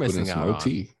that you're missing out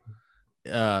on.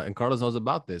 And Carlos knows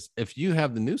about this. If you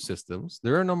have the new systems,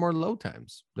 there are no more load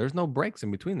times. There's no breaks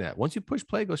in between that. Once you push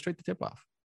play, go straight to tip off.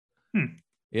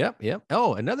 Yep.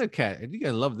 Oh, another cat. You're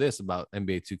gonna love this about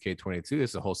NBA 2K22.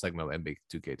 This is a whole segment of NBA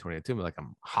 2K22. Like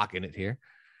I'm hawking it here.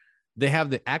 They have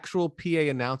the actual PA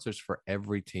announcers for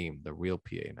every team, the real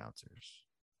PA announcers,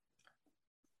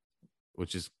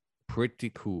 which is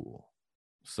pretty cool.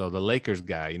 So the Lakers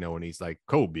guy, when he's like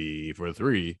Kobe for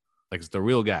 3, like it's the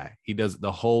real guy. He does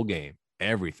the whole game.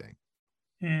 Everything.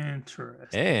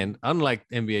 Interesting. And unlike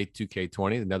NBA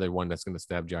 2K20, another one that's going to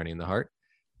stab Johnny in the heart,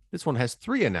 this one has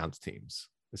 3 announced teams.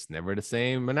 It's never the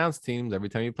same announced teams. Every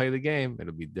time you play the game,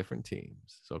 it'll be different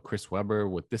teams. So Chris Webber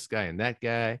with this guy and that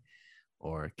guy,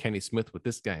 or Kenny Smith with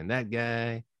this guy and that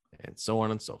guy, and so on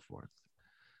and so forth.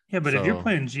 Yeah, but if you're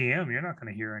playing GM, you're not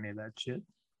going to hear any of that shit.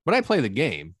 But I play the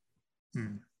game.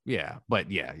 Yeah,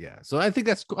 but yeah. So I think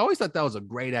I always thought that was a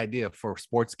great idea for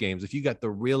sports games. If you got the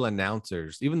real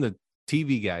announcers, even the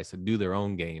TV guys to do their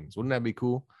own games, wouldn't that be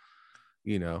cool?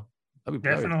 That'd be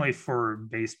definitely for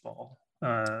baseball.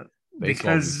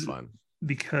 Because fun.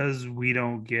 Because we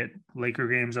don't get Laker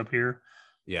games up here.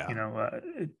 Yeah,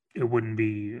 it wouldn't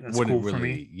be as cool really, for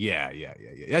me. Yeah.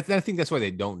 I think that's why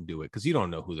they don't do it, because you don't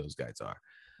know who those guys are.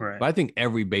 Right. But I think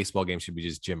every baseball game should be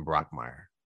just Jim Brockmeyer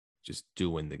just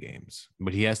doing the games,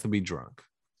 but he has to be drunk.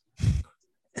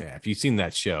 Yeah, if you've seen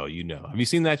that show, Have you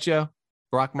seen that show,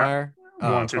 Brockmeyer?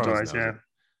 Once or twice, yeah.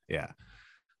 Yeah.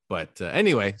 But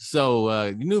anyway,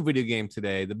 so new video game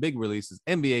today. The big release is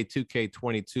NBA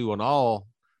 2K22 on all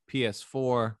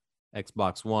PS4,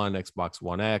 Xbox One, Xbox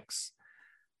One X,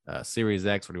 Series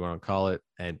X, what do you want to call it,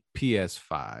 and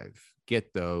PS5.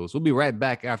 Get those. We'll be right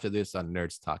back after this on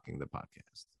Nerds Talking, the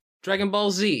podcast. Dragon Ball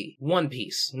Z, One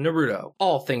Piece, Naruto,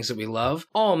 all things that we love,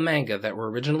 all manga that were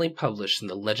originally published in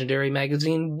the legendary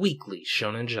magazine Weekly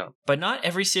Shonen Jump. But not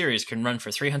every series can run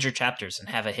for 300 chapters and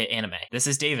have a hit anime. This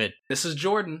is David. This is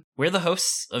Jordan. We're the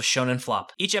hosts of Shonen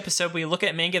Flop. Each episode we look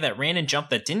at manga that ran in Jump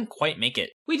that didn't quite make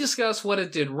it. We discuss what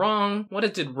it did wrong, what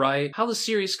it did right, how the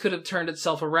series could have turned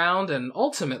itself around, and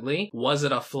ultimately, was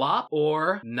it a flop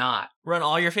or not? We're on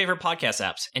all your favorite podcast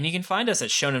apps, and you can find us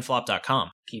at shonenflop.com.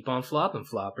 Keep on flopping,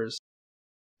 floppers.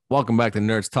 Welcome back to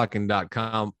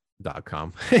nerdstalking.com. Look at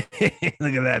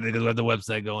that. They just let the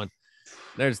website going.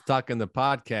 Nerds Talking, the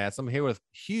podcast. I'm here with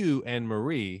Hugh and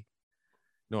Marie.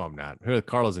 No, I'm not. I'm here with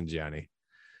Carlos and Gianni.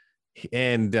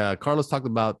 And Carlos talked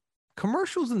about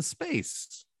commercials in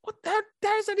space. What that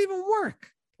does that even work?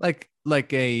 Like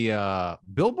a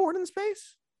billboard in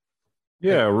space?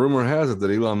 Yeah, rumor has it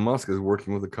that Elon Musk is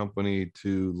working with a company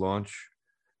to launch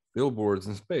billboards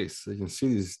in space. So you can see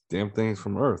these damn things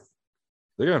from Earth.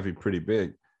 They're going to be pretty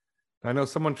big. I know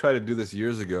someone tried to do this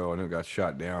years ago and it got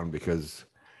shot down because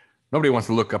nobody wants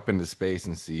to look up into space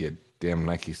and see a damn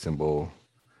Nike symbol,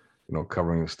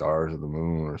 covering the stars of the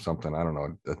moon or something. I don't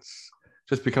know. That's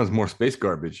just becomes more space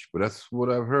garbage, but that's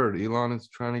what I've heard. Elon is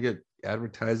trying to get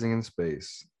advertising in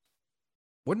space.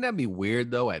 Wouldn't that be weird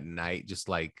though at night? Just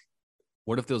like,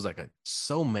 what if there was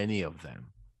so many of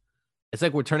them? It's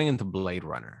like we're turning into Blade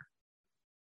Runner,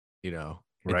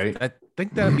 right? I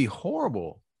think that'd be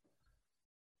horrible.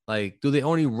 Like, do they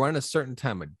only run a certain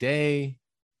time of day?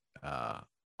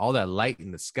 All that light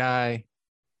in the sky.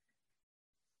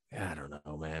 Yeah, I don't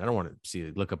know, man. I don't want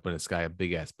to look up in the sky a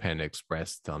big ass Panda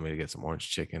Express telling me to get some orange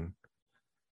chicken.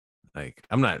 Like,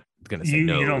 I'm not gonna say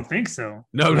no. You don't think so?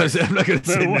 No, I'm not gonna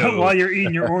say no. While you're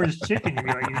eating your orange chicken, you'll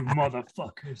be like, "You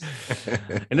motherfuckers!"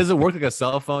 And does it work like a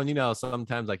cell phone?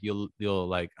 Sometimes like you'll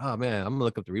like, oh man, I'm gonna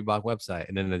look up the Reebok website,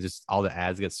 and then just all the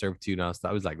ads get served to you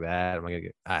nonstop. It's like that.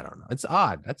 I don't know. It's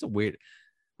odd. That's a weird.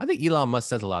 I think Elon Musk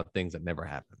says a lot of things that never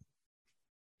happen.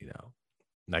 You know,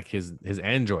 like his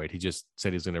Android, he just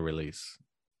said he's going to release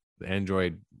the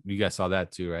Android. You guys saw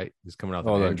that too, right? He's coming out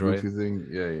with that Android goofy thing.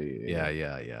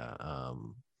 Yeah.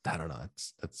 I don't know.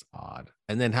 That's odd.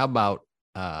 And then how about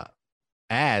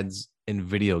ads in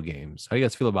video games? How do you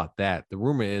guys feel about that? The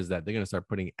rumor is that they're going to start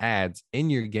putting ads in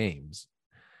your games.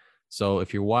 So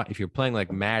if you're playing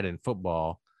like Madden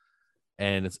football,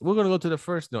 and we're going to go to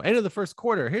the end of the first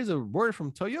quarter. Here's a word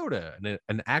from Toyota, and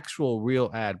an actual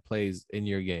real ad plays in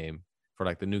your game for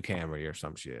like the new Camry or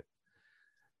some shit.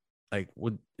 Like,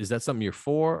 is that something you're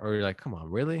for, or you're like, come on,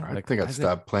 really? I think I'd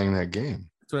stop playing that game.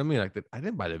 That's what I mean. Like, I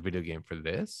didn't buy the video game for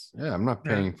this. Yeah, I'm not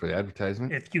paying for the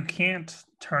advertisement. If you can't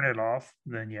turn it off,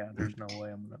 then yeah, there's no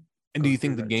way I'm gonna. And do you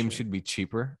think the game should be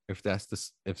cheaper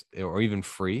or even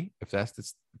free if that's the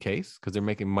case? Because they're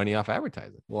making money off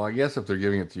advertising. Well, I guess if they're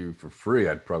giving it to you for free,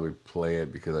 I'd probably play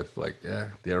it because I feel like,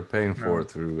 they're paying for it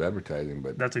through advertising.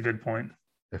 But that's a good point.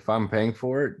 If I'm paying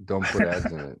for it, don't put ads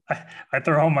in it. I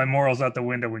throw all my morals out the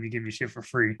window when you give me shit for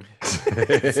free.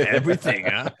 It's everything,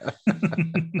 huh?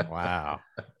 Wow.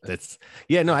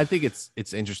 I think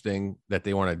it's interesting that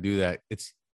they want to do that.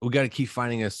 We got to keep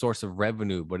finding a source of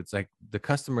revenue, but it's like the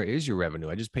customer is your revenue.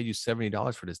 I just paid you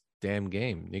 $70 for this damn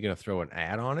game. You're going to throw an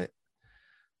ad on it?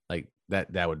 Like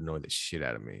that would annoy the shit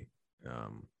out of me.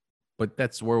 But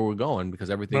that's where we're going because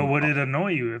everything. But would it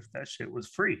annoy you if that shit was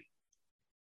free?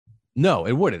 No,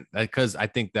 it wouldn't, because I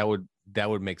think that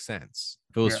would make sense.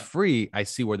 If it was free, I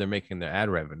see where they're making their ad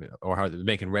revenue or how they're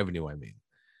making revenue. I mean,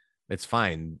 it's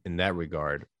fine in that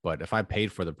regard. But if I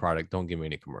paid for the product, don't give me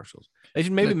any commercials. They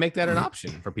should maybe make that an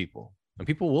option for people, and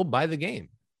people will buy the game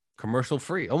commercial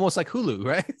free, almost like Hulu,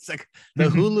 right? It's like the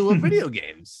Hulu of video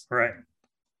games, right?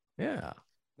 Yeah.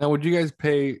 Now, would you guys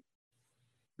pay?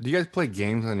 Do you guys play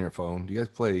games on your phone? Do you guys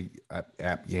play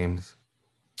app games?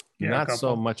 Yeah, not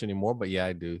so much anymore, but yeah,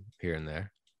 I do here and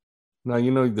there. Now,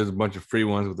 there's a bunch of free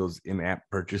ones with those in-app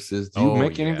purchases. Do you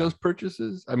make any of those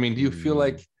purchases? I mean, do you feel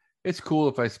like it's cool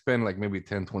if I spend like maybe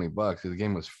 $10, $20 if the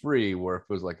game was free, or if it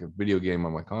was like a video game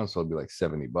on my console, it'd be like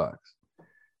 $70.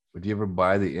 Would you ever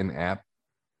buy the in-app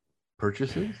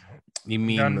purchases? You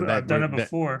mean I've done it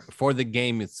before for the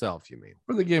game itself? You mean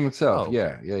for the game itself? Oh,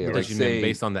 yeah. Like you mean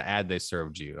based on the ad they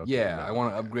served you? Okay, I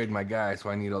want to upgrade my guy,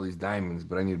 so I need all these diamonds,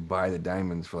 but I need to buy the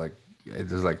diamonds for like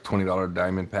there's like $20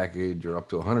 diamond package or up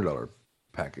to $100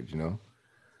 package.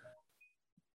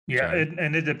 Yeah,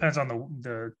 and it depends on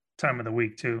the time of the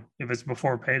week too. If it's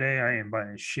before payday, I ain't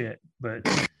buying shit. But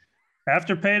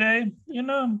after payday,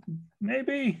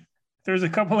 maybe if there's a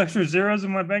couple extra zeros in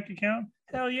my bank account.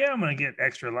 Hell yeah, I'm gonna get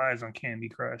extra lives on Candy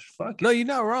Crush. Fuck. No, you're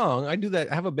not wrong. I do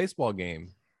that. I have a baseball game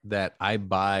that I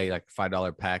buy like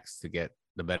 $5 packs to get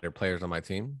the better players on my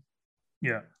team.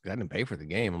 Yeah, I didn't pay for the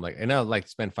game. I'm like, and I like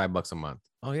spend $5 a month.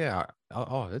 Oh yeah. I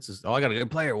got a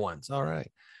good player once. All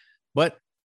right, but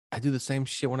I do the same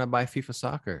shit when I buy FIFA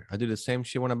soccer. I do the same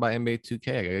shit when I buy NBA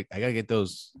 2K. I gotta get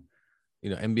those,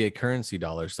 NBA currency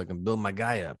dollars so I can build my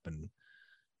guy up and.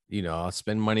 I'll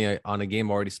spend money on a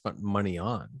game I already spent money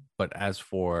on. But as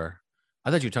for, I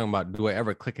thought you were talking about, do I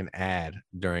ever click an ad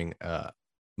during a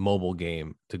mobile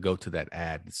game to go to that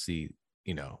ad to see,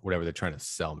 whatever they're trying to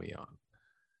sell me on?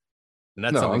 And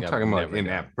that's I'm talking about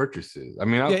in-app purchases. I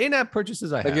mean, in-app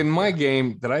purchases. I have. In my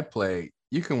game that I play,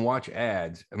 you can watch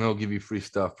ads and they'll give you free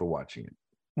stuff for watching it.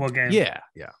 What game? Yeah.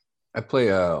 I play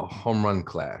a Home Run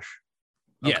Clash.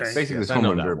 Yes, basically it's Home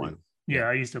Run Derby. One. Yeah,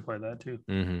 I used to play that too.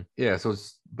 Mm-hmm. Yeah,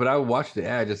 but I watch the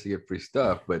ad just to get free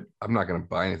stuff, but I'm not going to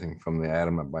buy anything from the ad.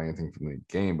 I'm not buying anything from the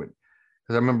game. But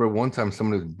because I remember one time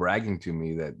somebody was bragging to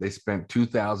me that they spent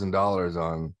 $2,000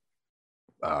 on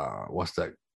what's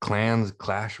that?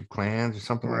 Clash of Clans or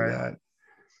something like that.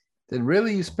 Did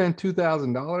really you spent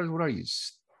 $2,000? What are you,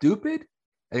 stupid?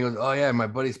 And he goes, oh yeah, my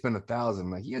buddy spent $1,000.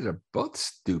 I'm like, you guys are both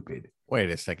stupid. Wait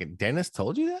a second, Dennis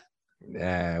told you that?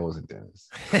 Nah, it wasn't Dennis.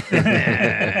 But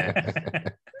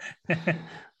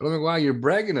I'm like, wow, you're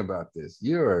bragging about this.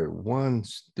 You're one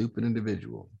stupid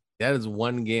individual. That is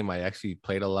one game I actually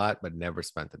played a lot, but never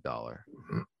spent $1.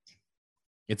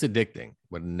 It's addicting,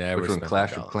 but never. Which one, spent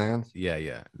Clash $1. of Clans?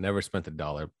 Yeah. Never spent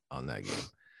 $1 on that game.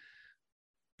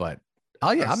 But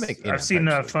I've seen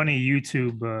funny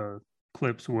YouTube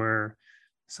clips where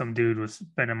some dude was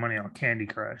spending money on Candy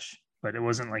Crush, but it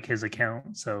wasn't like his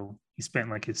account, so he spent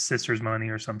like his sister's money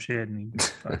or some shit, and he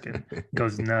fucking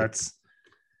goes nuts.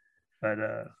 But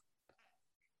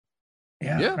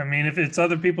yeah, I mean, if it's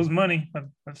other people's money,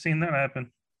 I've seen that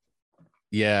happen.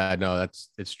 Yeah, no,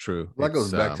 it's true. Well, that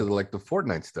goes back to the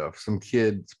Fortnite stuff. Some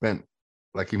kid spent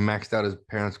he maxed out his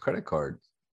parents' credit cards.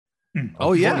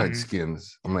 Oh yeah, Fortnite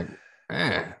skins. I'm like,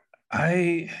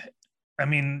 I I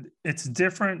mean, it's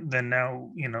different than now,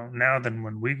 now than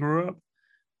when we grew up.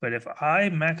 But if I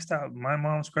maxed out my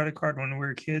mom's credit card when we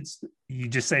were kids, you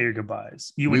just say your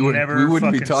goodbyes. We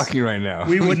wouldn't be talking right now.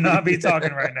 We would not be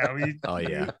talking right now. Oh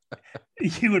yeah.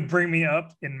 You would bring me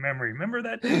up in memory. Remember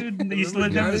that dude that used to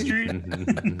live down the street?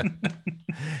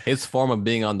 His form of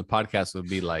being on the podcast would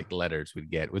be like letters we'd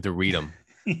get. We'd read them.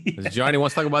 Yeah. Johnny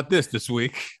wants to talk about this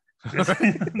week.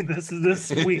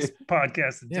 This week's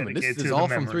podcast. Yeah, but this is all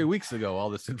from 3 weeks ago. All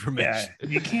this information.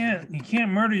 Yeah, you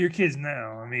can't murder your kids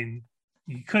now. I mean,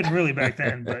 you couldn't really back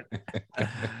then, but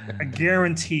I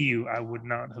guarantee you, I would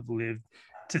not have lived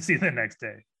to see the next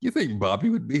day. You think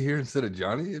Bobby would be here instead of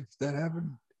Johnny if that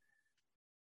happened?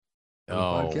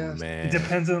 Oh man, it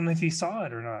depends on if he saw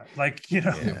it or not. Like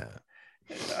Yeah.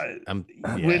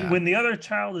 When the other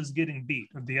child is getting beat,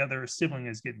 or the other sibling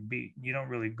is getting beat, you don't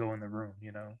really go in the room.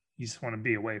 You just want to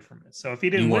be away from it. So if he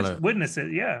didn't witness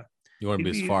it, you want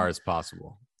to be as far as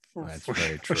possible. That's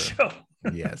very true. For sure.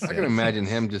 Yes, I can imagine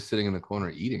him just sitting in the corner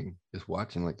eating, just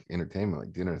watching like entertainment,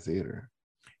 like dinner theater.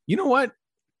 You know what?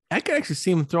 I could actually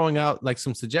see him throwing out like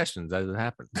some suggestions as it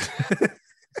happened.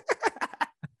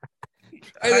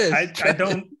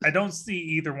 I don't see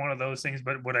either one of those things,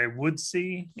 but what I would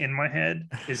see in my head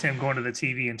is him going to the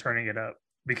TV and turning it up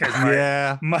because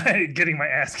my getting my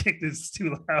ass kicked is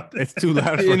too loud. It's too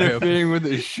loud for interfering with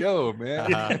the show,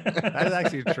 man. That's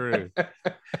actually true.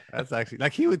 That's actually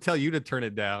like he would tell you to turn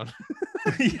it down.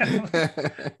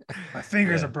 My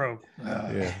fingers are broke.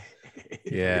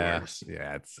 Yeah. It's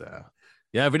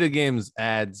video games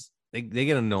ads. They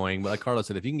get annoying, but like Carlos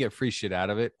said, if you can get free shit out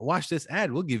of it, watch this ad.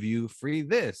 We'll give you free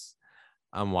this.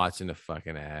 I'm watching a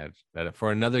fucking ad that for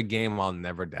another game I'll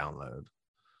never download.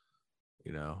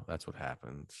 That's what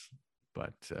happens.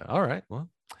 But all right, well,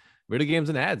 video games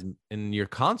and ads and your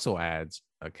console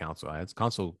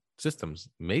systems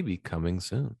may be coming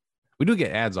soon. We do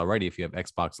get ads already if you have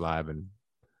Xbox Live and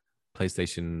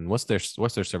PlayStation. What's their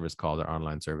service called? Their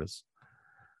online service,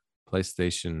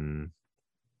 PlayStation.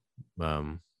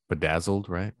 Bedazzled,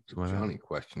 right? Johnny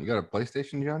question. You got a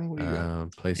PlayStation, Johnny? What do you got?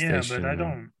 PlayStation. Yeah, but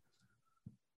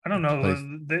I don't know.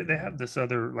 They have this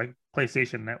other like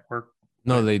PlayStation Network.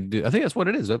 No, they do. I think that's what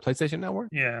it is. A PlayStation Network.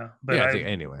 Yeah, but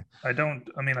anyway.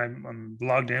 I'm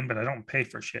logged in, but I don't pay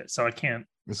for shit, so I can't.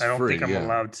 It's I don't free, think I'm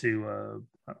allowed to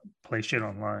play shit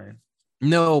online.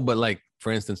 No, but like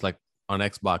for instance, like on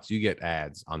Xbox, you get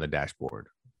ads on the dashboard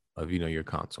of your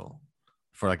console.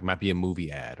 For like might be a movie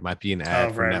ad, might be an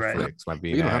ad for Netflix, right. Might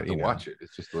be. You don't have to watch it.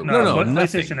 It's just a little. No.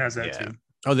 PlayStation has that too.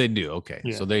 Oh, they do. Okay,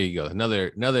 yeah. So there you go.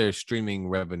 Another streaming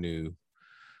revenue,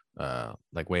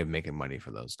 like way of making money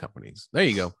for those companies. There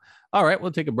you go. All right,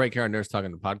 we'll take a break here on Nerds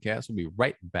Talking the Podcast. We'll be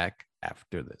right back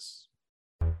after this.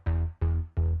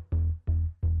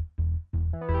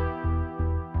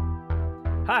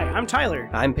 Hi, I'm Tyler.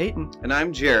 I'm Peyton. And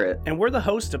I'm Jarrett. And we're the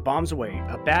hosts of Bombs Away,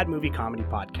 a bad movie comedy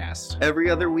podcast. Every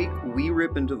other week, we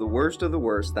rip into the worst of the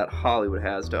worst that Hollywood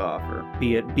has to offer.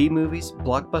 Be it B movies,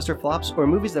 blockbuster flops, or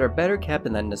movies that are better kept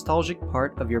in that nostalgic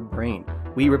part of your brain.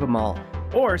 We rip them all.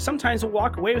 Or sometimes we'll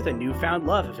walk away with a newfound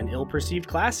love of an ill-perceived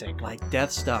classic. Like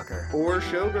Deathstalker. Or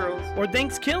Showgirls. Or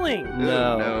Thanksgiving.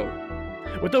 No.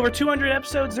 With over 200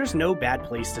 episodes, there's no bad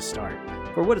place to start.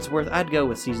 For what it's worth, I'd go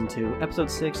with Season 2,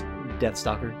 Episode 6,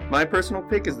 Deathstalker. My personal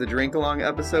pick is the drink-along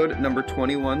episode, number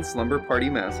 21, Slumber Party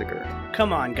Massacre.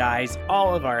 Come on, guys.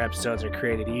 All of our episodes are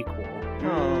created equal.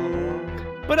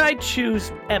 Aww. But I'd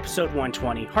choose Episode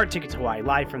 120, Hard Ticket to Hawaii,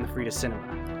 live from the Frida Cinema.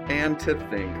 And to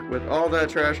think, with all that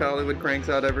trash Hollywood cranks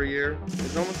out every year,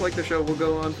 it's almost like the show will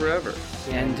go on forever.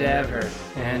 And ever,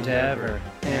 and ever,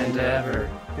 and ever,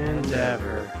 and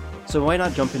ever. So why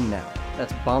not jump in now?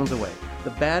 That's Bombs Away,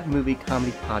 the bad movie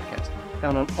comedy podcast,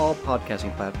 found on all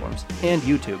podcasting platforms and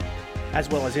YouTube. As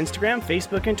well as Instagram,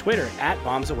 Facebook, and Twitter at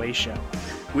Bombs Away Show.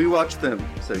 We watch them,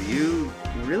 so you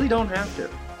really don't have to.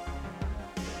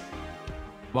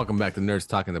 Welcome back to Nerds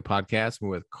Talking the Podcast. We're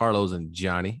with Carlos and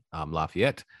Johnny. I'm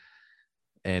Lafayette.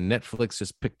 And Netflix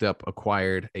just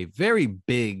acquired a very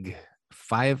big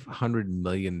 $500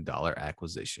 million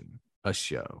acquisition, a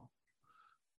show.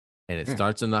 And it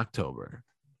starts in October.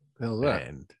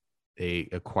 And they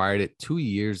acquired it 2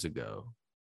 years ago.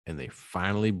 And they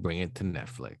finally bring it to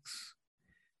Netflix.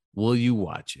 Will you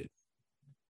watch it?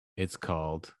 It's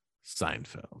called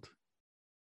Seinfeld.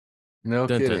 No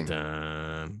kidding.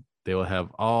 Dun, dun. They will have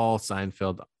all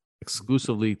Seinfeld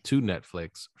exclusively to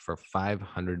Netflix for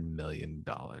 $500 million.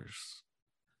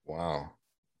 Wow.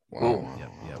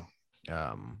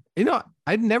 Yep.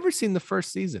 I'd never seen the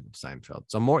first season of Seinfeld,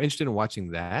 so I'm more interested in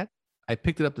watching that. I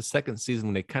picked it up the second season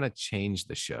when they kind of changed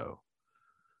the show.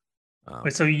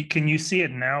 Wait, so can you see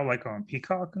it now, like on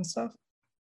Peacock and stuff?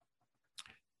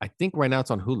 I think right now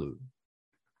it's on Hulu.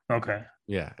 Okay.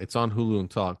 Yeah, it's on Hulu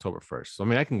until October 1st. So I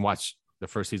mean, I can watch the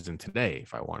first season today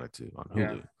if I wanted to on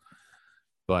Hulu. Yeah.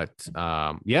 But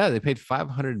yeah, they paid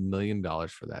 $500 million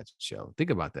for that show.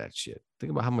 Think about that shit.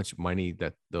 Think about how much money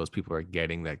that those people are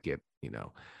getting that get,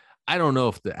 I don't know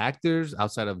if the actors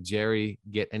outside of Jerry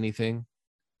get anything.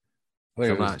 I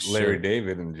think I'm it was not Larry sure.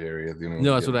 David and Jerry.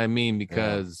 No, that's what I mean,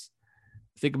 because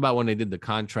think about when they did the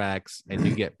contracts and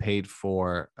you get paid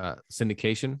for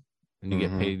syndication and you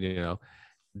get paid,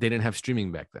 they didn't have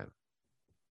streaming back then.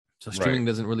 So streaming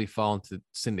doesn't really fall into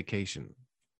syndication,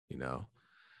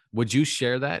 Would you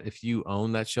share that if you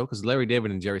own that show? Because Larry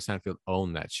David and Jerry Seinfeld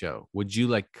own that show. Would you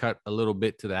like cut a little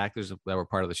bit to the actors that were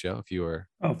part of the show if you were?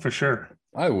 Oh, for sure.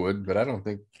 I would, but I don't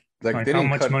think they how didn't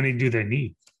much money do they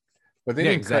need? But they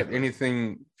didn't cut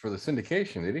anything for the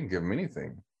syndication. They didn't give them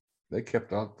anything. They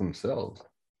kept out themselves.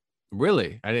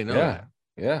 Really? I didn't know that.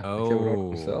 Yeah. Oh, they kept it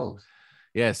out themselves.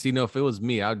 Yeah. See, if it was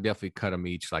me, I would definitely cut them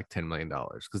each like $10 million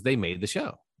because they made the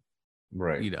show.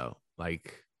 Right.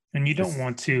 And you don't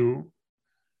want to,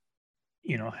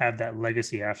 have that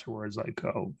legacy afterwards, like,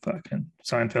 oh, fucking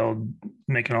Seinfeld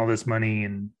making all this money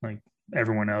and like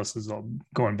everyone else is all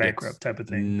going bankrupt type of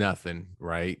thing. Nothing,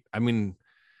 right? I mean,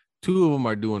 two of them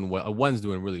are doing well. One's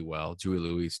doing really well. Julie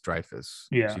Louis-Dreyfus.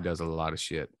 Yeah. She does a lot of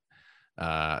shit.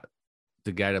 The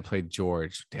guy that played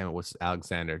George, what's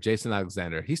Alexander? Jason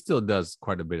Alexander. He still does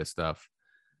quite a bit of stuff.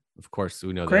 Of course,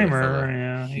 we know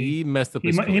Kramer. He messed up.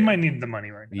 He might need the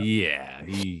money right now. Yeah,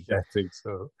 I think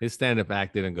so. His stand-up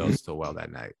act didn't go so well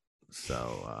that night.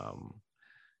 So,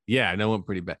 yeah, I know it went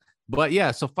pretty bad. But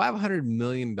yeah, so $500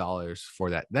 million for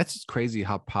that. That's just crazy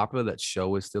how popular that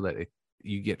show is still. That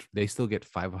they still get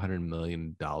 $500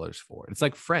 million for it. It's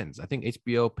like Friends. I think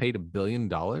HBO paid $1 billion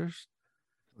to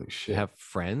have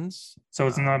Friends. So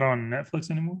it's not on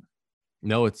Netflix anymore?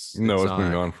 No, it's been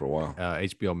gone for a while.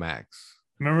 HBO Max.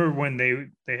 Remember when they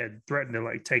had threatened to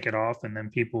like take it off, and then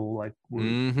people like were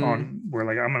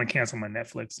like, I'm gonna cancel my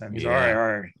Netflix. And he's all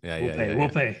right. Yeah, we'll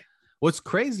pay. What's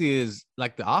crazy is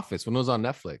like The Office when it was on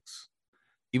Netflix.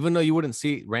 Even though you wouldn't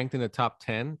see it ranked in the top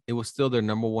 10, it was still their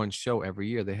number one show every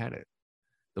year. They had it.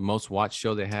 The most watched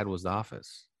show they had was The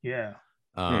Office. Yeah.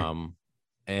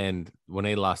 And when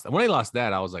they lost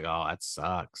that, I was like, oh, that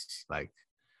sucks. Like,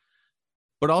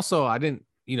 but also I didn't,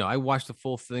 I watched the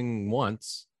full thing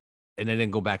once and then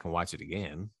didn't go back and watch it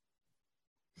again.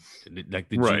 Like,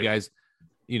 did you guys,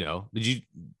 did you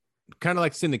kind of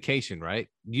like syndication, right?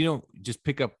 You don't just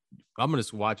pick up, I'm going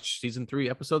to watch season 3,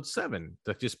 episode 7.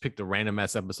 Like just pick the random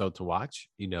ass episode to watch,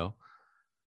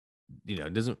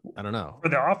 it doesn't, I don't know. For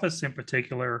The Office in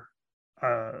particular,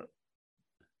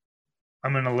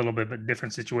 I'm in a little bit of a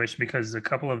different situation because a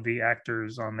couple of the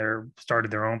actors on there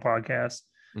started their own podcast.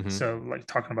 Mm-hmm. So like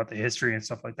talking about the history and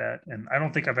stuff like that. And I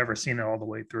don't think I've ever seen it all the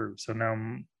way through. So now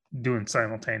I'm doing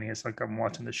simultaneous, like I'm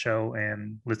watching the show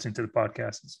and listening to the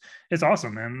podcast. It's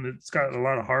awesome, man. It's got a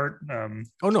lot of heart.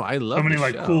 Oh no, I love so many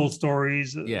like cool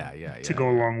stories. Yeah. To go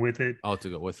along with it. Oh, to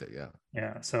go with it. Yeah.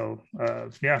 Yeah. So I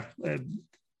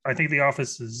think The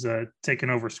Office is taking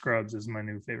over Scrubs as my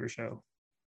new favorite show.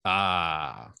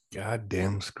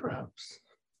 Goddamn Scrubs.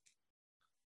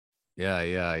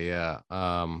 Yeah.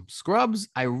 Scrubs,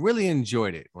 I really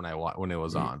enjoyed it when it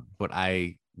was on, but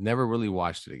I never really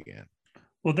watched it again.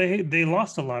 Well, they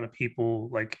lost a lot of people.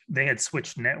 Like they had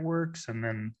switched networks, and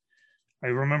then I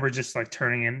remember just like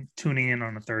tuning in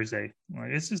on a Thursday.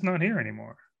 Like it's just not here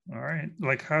anymore. All right,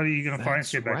 like how are you gonna find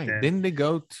shit back then? Didn't they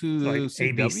go to like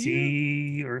CW?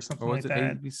 ABC or something like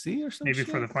that? ABC or something? Maybe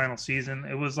for the final season.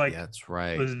 It was like that's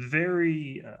right. It was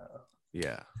very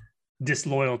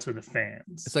disloyal to the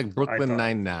fans. It's like Brooklyn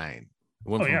Nine-Nine. It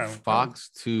went from Fox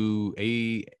to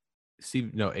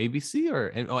ABC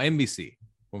or NBC.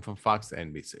 Went from Fox to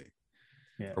NBC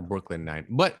for Brooklyn Nine.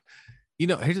 But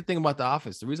here's the thing about The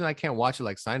Office. The reason I can't watch it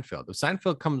like Seinfeld. If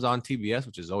Seinfeld comes on TBS,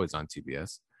 which is always on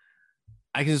TBS,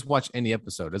 I can just watch any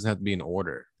episode. It doesn't have to be in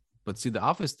order. But see, The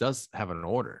Office does have an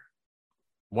order.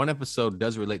 One episode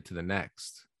does relate to the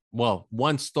next. Well,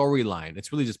 one storyline.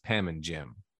 It's really just Pam and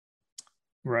Jim.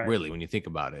 Right. Really, when you think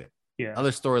about it. Yeah.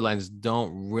 Other storylines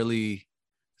don't really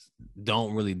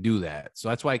do that. So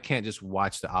that's why I can't just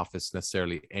watch The Office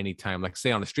necessarily anytime, like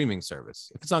say on a streaming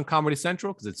service. If it's on Comedy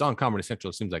Central, because it's on Comedy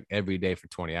Central, it seems like every day for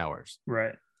 20 hours.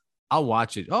 Right. I'll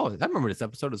watch it. Oh, I remember this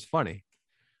episode is funny.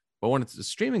 But when it's a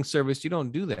streaming service, you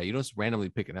don't do that. You don't just randomly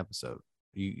pick an episode.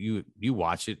 You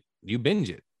watch it, you binge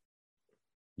it.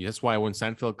 That's why when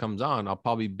Seinfeld comes on, I'll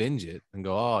probably binge it and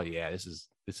go, oh yeah, this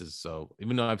is so,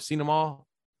 even though I've seen them all,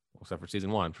 except for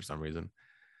season 1 for some reason.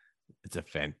 It's a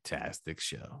fantastic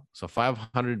show. So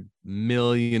 $500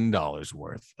 million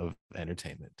worth of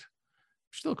entertainment.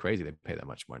 Still crazy they pay that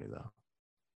much money though.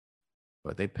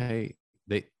 But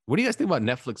what do you guys think about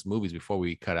Netflix movies before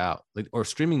we cut out? Like, or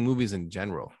streaming movies in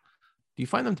general? Do you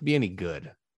find them to be any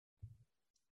good?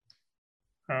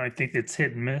 I think it's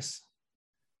hit and miss.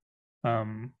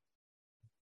 And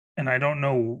I don't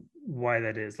know why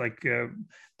that is. Like the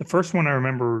first one I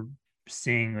remember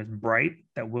seeing was Bright,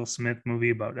 that Will Smith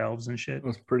movie about elves and shit. It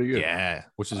was pretty good. Yeah,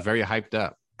 which is very hyped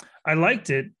up. I liked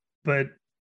it, but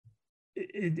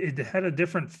it had a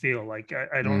different feel. Like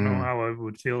I don't know how I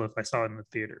would feel if I saw it in the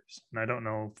theaters, and I don't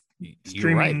know if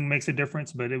streaming makes a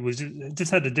difference, but it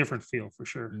just had a different feel for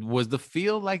sure. Was the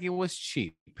feel like it was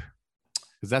cheap?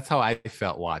 Because that's how I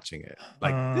felt watching it.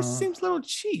 Like this seems a little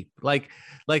cheap. Like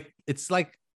it's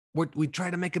like we try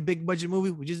to make a big budget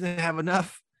movie, we just didn't have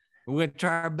enough. We're gonna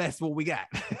try our best what we got.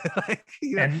 Like,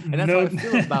 you know, and that's how I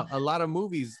feel about a lot of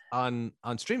movies on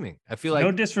streaming. I feel like,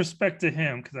 no disrespect to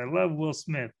him because I love Will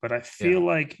Smith, but I feel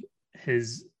like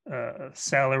his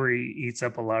salary eats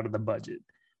up a lot of the budget.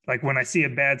 Like when I see a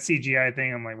bad CGI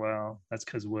thing, I'm like, well, that's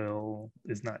because Will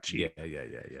is not cheap.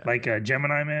 Yeah. Like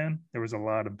Gemini Man, there was a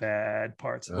lot of bad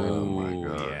parts. Oh my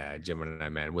god, yeah, Gemini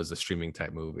Man was a streaming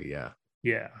type movie.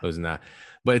 Yeah, it was not,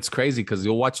 but it's crazy because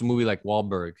you'll watch a movie like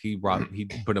Wahlberg. He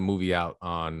put a movie out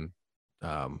on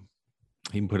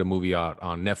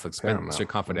Netflix, Spencer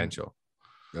Confidential.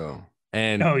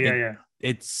 And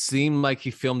it seemed like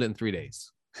he filmed it in 3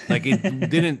 days. Like it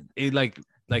didn't.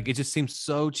 It just seemed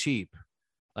so cheap.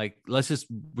 Like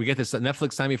we get this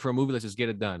Netflix signed me for a movie. Let's just get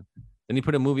it done. Then he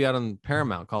put a movie out on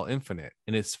Paramount called Infinite,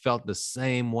 and it's felt the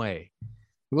same way.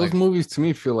 Those movies to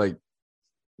me feel like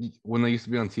when they used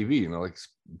to be on TV, like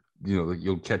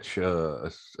you'll catch a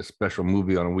special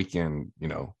movie on a weekend,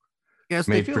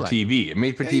 made for TV.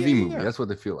 Made for TV movie. That's what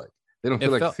they feel like. They don't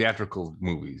feel like theatrical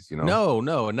movies,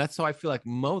 No, and that's how I feel like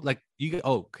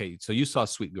okay. So you saw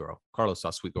Sweet Girl. Carlos saw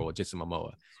Sweet Girl with Jason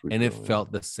Momoa, it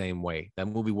felt the same way. That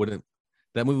movie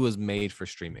was made for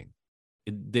streaming.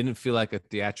 It didn't feel like a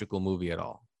theatrical movie at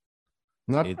all.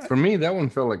 For me, that one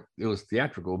felt like it was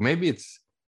theatrical. Maybe it's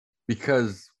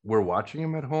because we're watching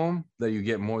them at home that you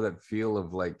get more that feel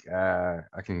of like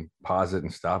I can pause it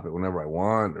and stop it whenever I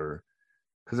want, or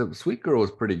because Sweet Girl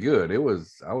was pretty good.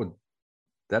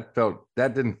 That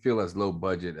didn't feel as low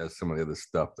budget as some of the other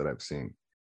stuff that I've seen.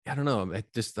 I don't know.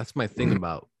 That's my thing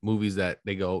about movies that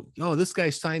they go, oh, this guy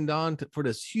signed on for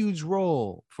this huge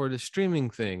role for the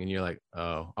streaming thing, and you're like,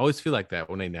 oh, I always feel like that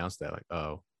when they announce that, like,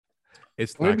 oh,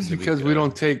 it's maybe it's because we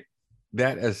don't take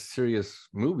that as serious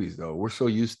movies though. We're so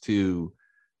used to,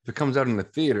 if it comes out in the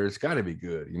theater, it's got to be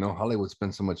good. Hollywood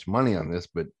spends so much money on this,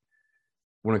 but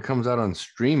when it comes out on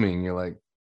streaming, you're like,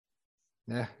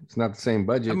 it's not the same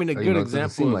budget. I mean, a good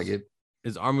example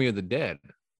is Army of the Dead.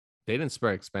 They didn't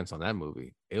spare expense on that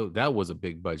movie. That was a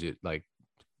big budget, like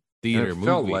theater movie.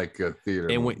 Felt like a theater.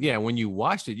 And when you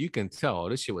watched it, you can tell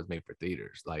this shit was made for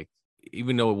theaters. Like,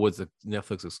 even though it was a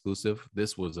Netflix exclusive,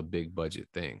 this was a big budget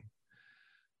thing.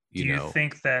 Do you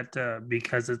think that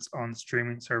because it's on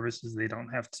streaming services, they don't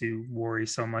have to worry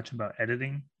so much about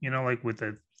editing? Like with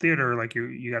a theater, like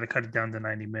you got to cut it down to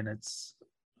 90 minutes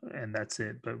and that's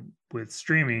it. But with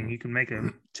streaming, you can make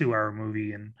a 2-hour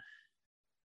movie and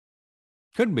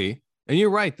could be. And you're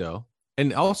right though.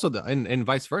 And also and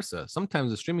vice versa.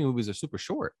 Sometimes the streaming movies are super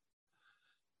short.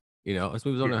 This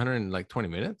movie's only 120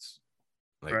 minutes.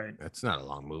 Like, right. That's not a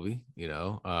long movie,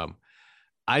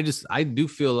 I do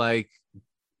feel like,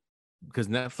 because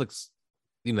Netflix,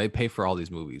 they pay for all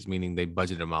these movies, meaning they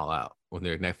budget them all out when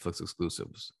they're Netflix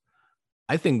exclusives.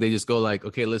 I think they just go like,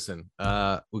 okay, listen,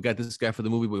 we got this guy for the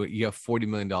movie, but you have $40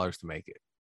 million to make it.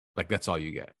 Like, that's all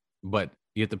you get. But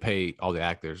you have to pay all the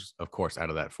actors, of course, out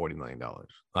of that $40 million.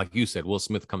 Like you said, Will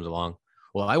Smith comes along.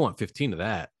 Well, I want 15 of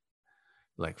that.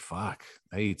 Like, fuck,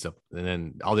 that eats up. And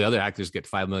then all the other actors get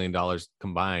 $5 million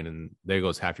combined, and there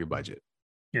goes half your budget.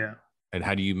 Yeah. And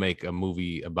how do you make a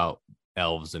movie about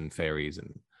elves and fairies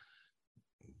and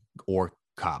orc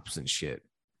cops and shit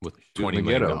with $20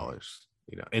 million,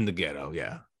 in the ghetto?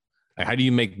 Yeah. Like, how do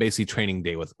you make basically Training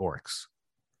Day with orcs?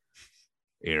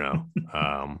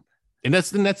 And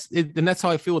that's how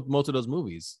I feel with most of those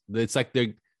movies. It's like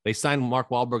they signed Mark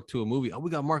Wahlberg to a movie. Oh, we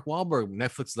got Mark Wahlberg.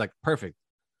 Netflix is like, perfect.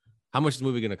 How much is the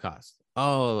movie going to cost?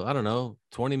 Oh, I don't know,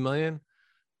 20 million.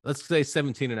 Let's say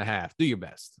 17.5. Do your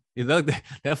best.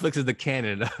 Netflix is the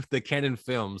canon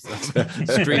films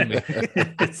streaming.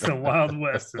 It's the Wild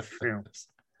West of films.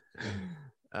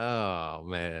 Oh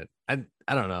man, I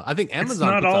don't know. I think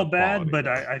Amazon. It's not all bad, but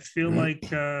I feel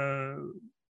like I'm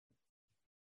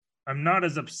not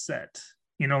as upset.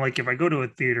 Like if I go to a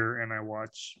theater and I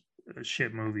watch a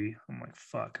shit movie, I'm like,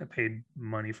 fuck, I paid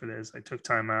money for this. I took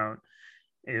time out.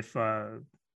 If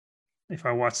if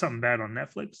I watch something bad on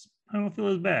Netflix, I don't feel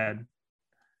as bad.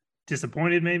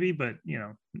 Disappointed maybe, but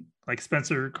like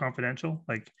Spencer Confidential.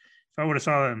 Like if I would have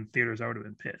saw that in theaters, I would have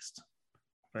been pissed.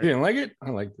 But, you didn't like it?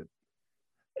 I liked it.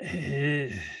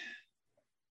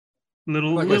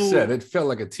 Like I said, it felt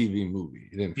like a TV movie.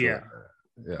 It didn't feel like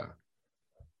that.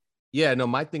 Yeah, no,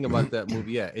 my thing about that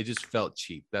movie, it just felt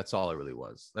cheap. That's all it really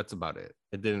was. That's about it.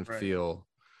 It didn't feel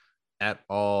at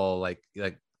all like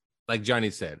Johnny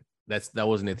said. That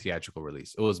wasn't a theatrical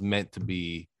release. It was meant to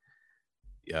be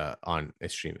on a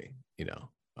streaming,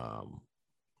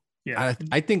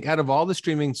 I think out of all the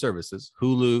streaming services,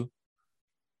 Hulu,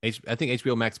 I think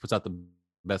HBO Max puts out the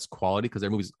best quality because their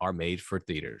movies are made for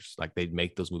theaters. Like they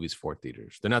make those movies for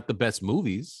theaters. They're not the best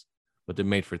movies, but they're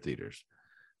made for theaters.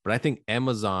 But I think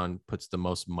Amazon puts the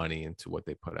most money into what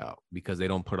they put out because they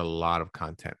don't put a lot of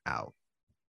content out.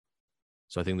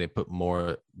 So I think they put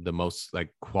the most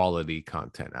like quality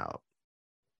content out.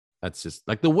 That's just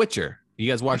like The Witcher. You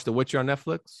guys watch The Witcher on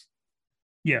Netflix?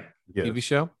 Yeah. TV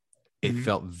show? It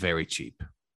felt very cheap.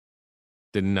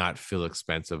 Did not feel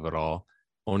expensive at all.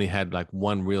 Only had like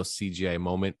one real CGI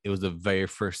moment. It was the very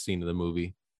first scene of the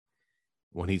movie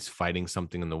when he's fighting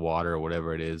something in the water or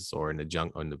whatever it is, or in the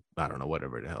jungle, I don't know,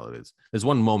 whatever the hell it is. There's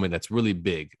one moment that's really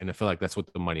big, and I feel like that's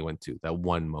what the money went to, that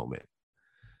one moment.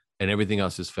 And everything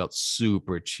else just felt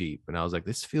super cheap. And I was like,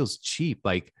 this feels cheap.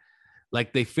 Like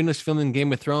they finished filming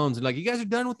Game of Thrones and like, you guys are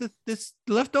done with this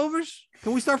leftovers?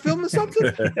 Can we start filming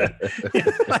something?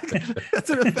 Like, that's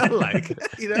what it felt like,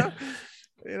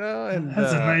 and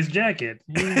that's a nice jacket.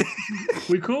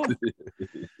 We cool.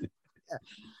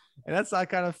 And that's I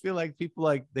kind of feel like people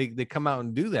like they come out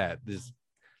and do that. There's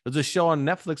a show on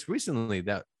Netflix recently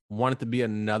that wanted to be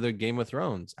another Game of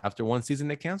Thrones. After one season,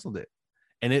 they canceled it,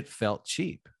 and it felt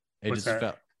cheap. I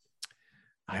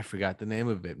forgot the name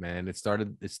of it, man. It's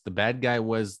the bad guy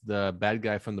was the bad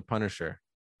guy from The Punisher.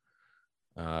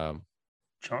 John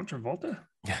Travolta?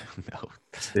 No,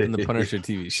 in the Punisher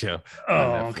TV show. Oh,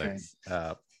 Netflix.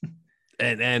 Okay.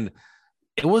 And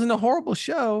it wasn't a horrible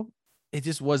show. It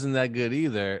just wasn't that good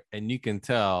either. And you can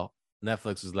tell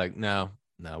Netflix is like, no,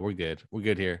 we're good. We're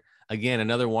good here. Again,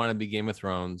 another wannabe Game of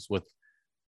Thrones with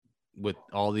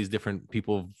all these different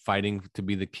people fighting to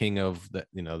be the king of the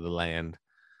land.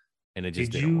 And it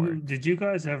just didn't work. Did you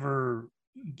guys ever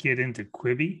get into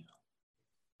Quibi?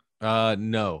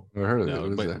 No. Never heard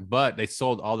of it. But they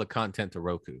sold all the content to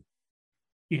Roku.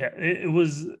 Yeah, it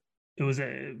was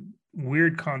a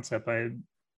weird concept.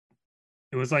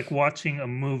 It was like watching a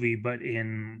movie, but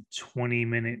in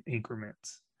 20-minute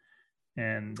increments.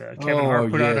 And Kevin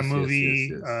Hart put out a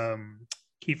movie. Yes.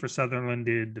 Kiefer Sutherland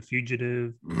did The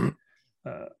Fugitive.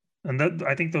 And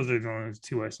I think those are the only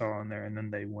two I saw on there. And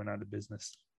then they went out of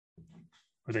business.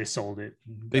 Or they sold it.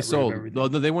 They sold. No,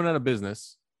 they went out of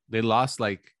business. They lost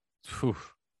like $10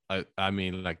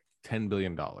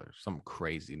 billion, some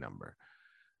crazy number.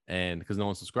 And because no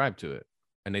one subscribed to it.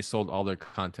 And they sold all their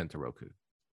content to Roku.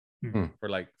 For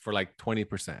like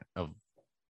 20% of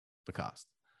the cost.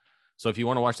 So if you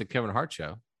want to watch the Kevin Hart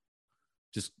show,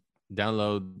 just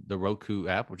download the Roku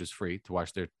app, which is free to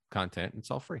watch their content. It's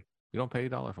all free. You don't pay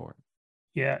 $1 for it.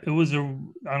 Yeah, it was I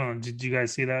don't know. Did you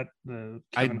guys see that?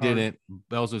 I didn't.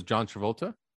 That was with John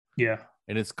Travolta. Yeah,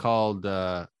 and it's called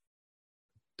Die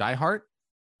Hard.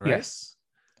 Right? Yes.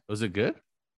 Was it good?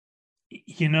 If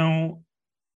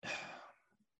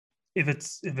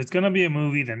it's gonna be a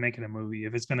movie, then make it a movie.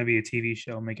 If it's gonna be a TV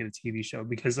show, make it a TV show.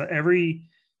 Because every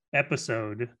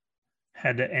episode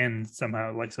had to end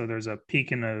somehow. Like, so there's a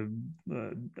peak and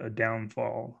a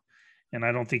downfall, and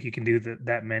I don't think you can do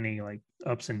that many like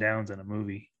ups and downs in a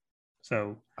movie.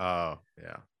 So, yeah,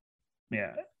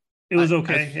 it was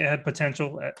okay. It had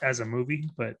potential as a movie,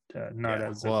 but not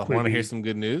as. Well, want to hear some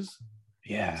good news?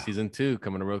 Yeah, season 2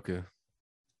 coming to Roku.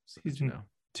 Season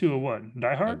 2 of what?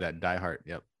 Die Hard. That Die Hard.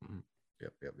 Yep.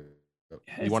 Yep.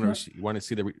 Yeah, you want to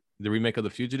see the remake of The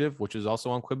Fugitive, which is also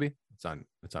on Quibi? It's on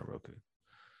Roku.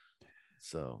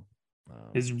 So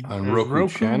is on Roku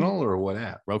channel or what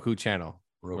app? Roku channel.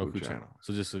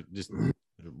 So just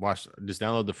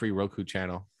download the free Roku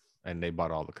channel, and they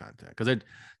bought all the content because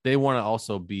they want to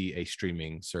also be a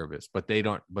streaming service, but they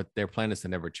don't. But their plan is to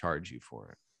never charge you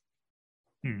for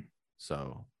it.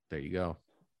 So there you go.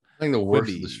 I think the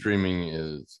worst of the streaming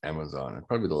is Amazon. It's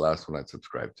probably the last one I'd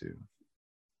subscribe to.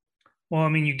 Well, I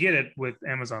mean, you get it with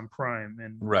Amazon Prime,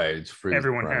 and right, it's free.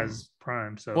 Everyone has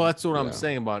Prime, so that's what I'm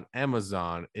saying about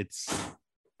Amazon.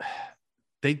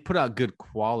 They put out good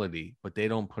quality, but they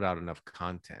don't put out enough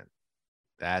content.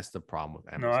 That's the problem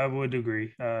with Amazon. No, I would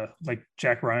agree. Like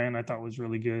Jack Ryan, I thought was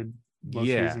really good.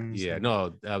 Yeah.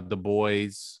 No, The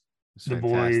Boys. The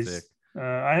Boys.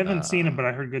 I haven't seen it, but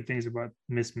I heard good things about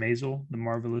Miss Maisel, the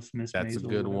marvelous Miss Maisel. That's a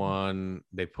good one.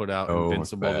 They put out Oh, it's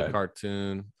Invincible, the bad.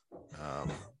 cartoon.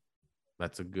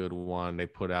 That's a good one. They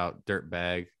put out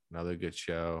Dirtbag, another good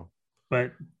show.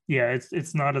 But yeah,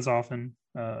 it's not as often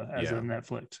as Yeah. a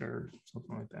Netflix or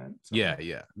something like that. So.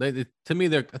 Yeah. To me,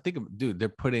 they're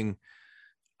putting.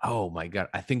 Oh my god,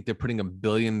 I think they're putting $1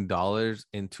 billion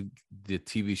into the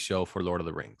TV show for Lord of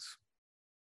the Rings.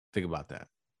 Think about that.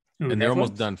 Ooh, And they're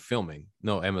almost Netflix? done filming.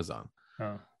 No, Amazon.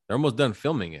 Oh. They're almost done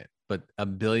filming it, but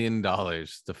 $1 billion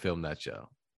to film that show.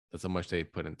 That's how much they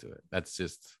put into it. That's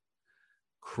just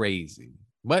crazy.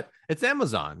 But it's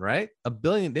Amazon, right? $1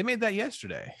 billion. They made that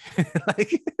yesterday.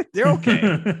 Like they're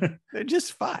okay. They're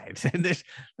just fine.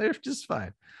 They're just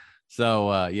fine.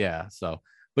 So yeah.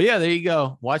 But yeah, there you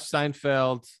go. Watch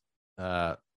Seinfeld.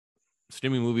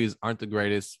 Streaming movies aren't the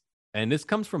greatest. And this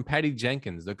comes from Patty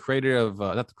Jenkins, the creator of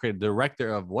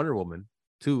director of Wonder Woman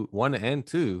 1 and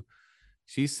 2.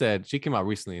 She came out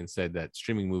recently and said that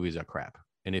streaming movies are crap.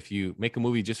 And if you make a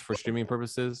movie just for streaming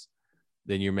purposes,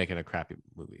 then you're making a crappy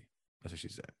movie. That's what she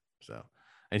said. So,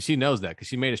 and she knows that because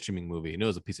she made a streaming movie and it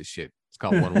was a piece of shit. It's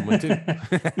called Wonder Woman 2.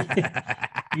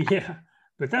 Yeah,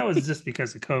 but that was just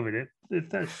because of COVID. If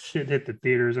that shit hit the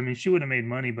theaters, I mean, she would have made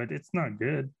money, but it's not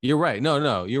good. You're right.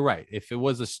 No, you're right. If there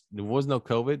was no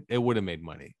COVID, it would have made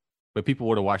money, but people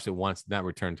would have watched it once, not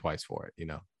returned twice for it.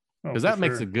 Oh, Because that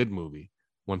makes a good movie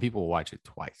when people watch it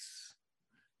twice.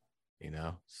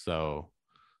 So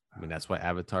I mean that's why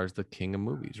Avatar is the king of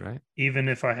movies, right? Even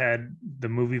if I had the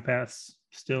movie pass,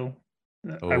 still,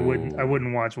 I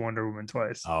wouldn't watch Wonder Woman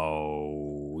twice.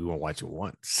 Oh, we won't watch it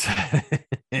once.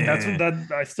 That's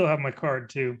what I still have my card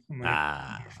too. I'm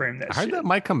gonna frame that. I heard shit. that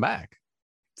might come back.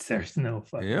 There's no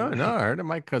fucking. Yeah, no, I heard it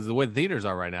might because the way theaters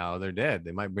are right now, they're dead.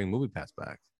 They might bring Movie Pass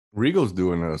back. Regal's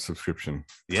doing a subscription.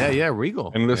 Yeah,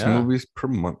 Regal. Endless Yeah. movies per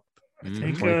month. I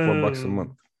think, $24 a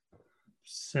month.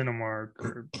 Cinemark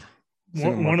or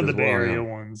Cinemark one of the as Bay well, Area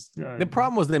yeah. ones. The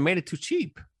problem was they made it too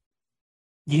cheap.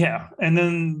 Yeah, and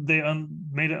then they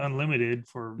made it unlimited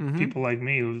for Mhm. people like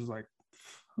me. It was like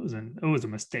it was a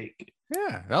mistake.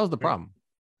 Yeah, that was the problem.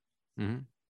 Mhm.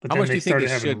 But How then much do they you think started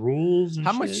it having should? rules. And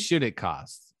How much shit. should it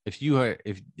cost if you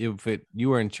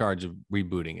were in charge of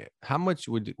rebooting it? How much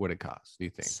would it cost? Do you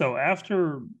think? So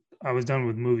after I was done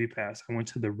with Movie Pass, I went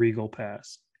to the Regal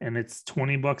Pass, and it's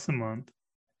 $20 a month,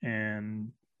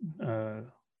 and I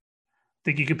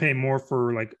think you could pay more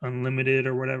for like unlimited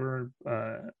or whatever.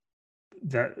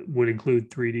 That would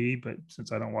include 3D, but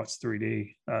since I don't watch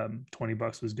 3D,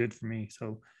 $20 was good for me.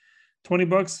 So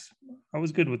 $20, I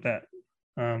was good with that.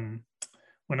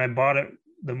 When I bought it,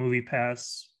 the Movie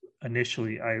Pass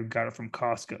initially, I got it from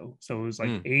Costco, so it was like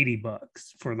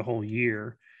 $80 for the whole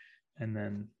year, and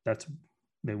then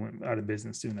they went out of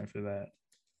business soon after that.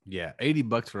 Yeah,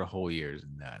 $80 for a whole year is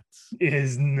nuts. It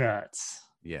is nuts.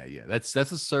 Yeah. That's a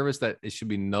service that it should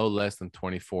be no less than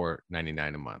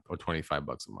 $24.99 a month or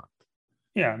 $25 a month.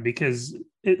 Yeah, because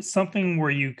it's something where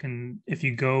you can, if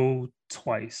you go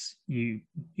twice, you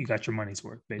got your money's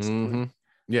worth basically. Mhm.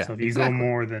 Yeah, So if you exactly. go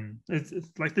more than it's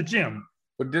like the gym.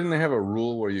 But didn't they have a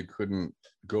rule where you couldn't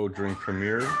go during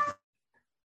premieres?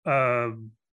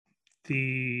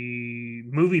 The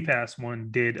Movie Pass one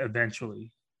did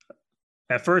eventually.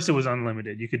 At first, it was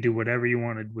unlimited. You could do whatever you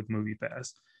wanted with Movie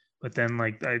Pass. But then,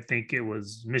 like, I think it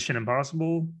was Mission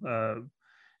Impossible.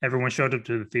 Everyone showed up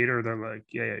to the theater. They're like,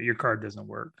 yeah, your card doesn't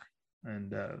work.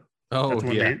 And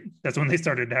that's when they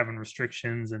started having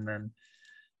restrictions. And then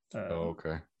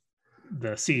okay.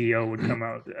 the CEO would come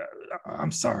out.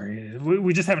 I'm sorry.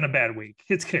 We're just having a bad week.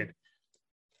 It's good.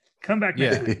 Come back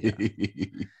next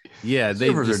week. Yeah, they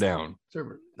Servers just- are down.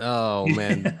 Server. Oh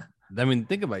man, I mean,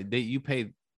 think about it. You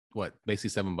paid what,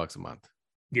 basically $7 a month.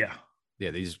 Yeah.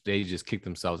 Yeah, they just kicked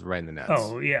themselves right in the nuts.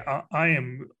 Oh yeah, I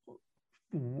am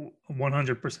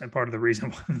 100% part of the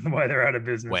reason why they're out of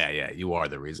business. Well, yeah, you are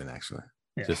the reason, actually.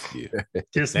 Yeah. Just you.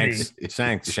 Just thanks, me.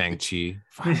 Thanks, Shang-Chi.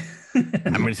 Fuck.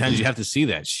 How many times you have to see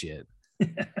that shit?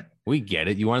 We get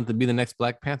it. You want it to be the next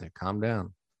Black Panther. Calm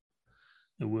down.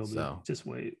 It will be. So. Just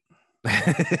wait.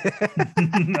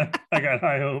 I got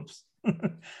high hopes.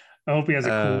 I hope he has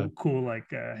a cool like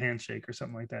handshake or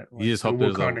something like that. You just hope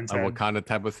there's a Wakanda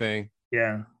type of thing.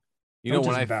 Yeah. You know,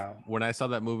 Don't just when I saw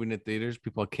that movie in the theaters,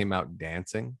 people came out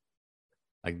dancing,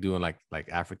 like doing like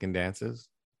African dances.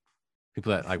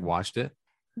 People that like watched it.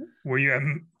 Were you at?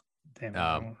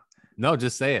 Damn. No,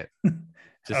 just say it. I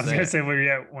was gonna say, were you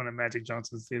at one of Magic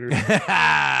Johnson's theaters?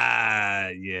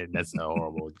 Yeah, that's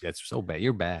horrible. That's so bad.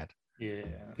 You're bad. Yeah,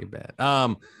 you're bad.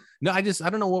 No, I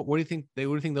don't know what do you think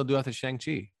they'll do after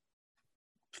Shang-Chi?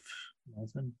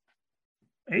 Nothing.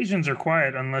 Asians are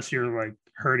quiet unless you're like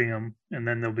hurting them, and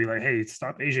then they'll be like, "Hey,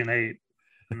 stop Asian hate,"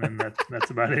 and then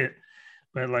that's about it.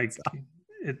 But like,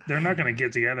 they're not gonna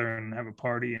get together and have a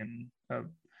party, and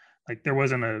like there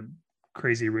wasn't a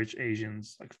Crazy Rich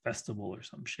Asians like festival or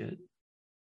some shit.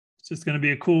 It's just gonna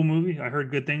be a cool movie. I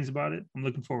heard good things about it. I'm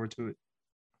looking forward to it.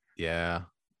 Yeah,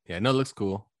 no, it looks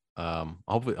cool.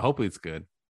 Hopefully it's good.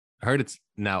 I heard it's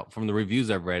now from the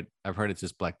reviews I've read. I've heard it's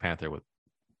just Black Panther with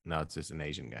now it's just an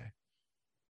Asian guy.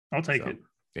 I'll take it.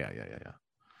 Yeah.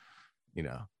 You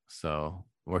know, so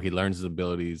where he learns his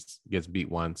abilities, gets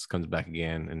beat once, comes back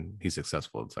again, and he's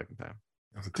successful the second time.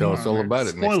 Tell us all about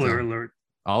it. Spoiler alert.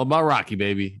 All about Rocky,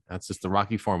 baby. That's just the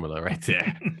Rocky formula right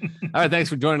there. All right, thanks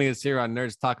for joining us here on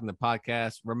Nerds Talking the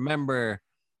Podcast. Remember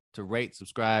to rate,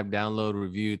 subscribe, download,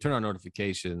 review, turn on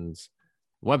notifications.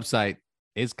 Website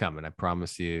is coming, I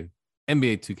promise you.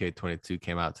 NBA 2K22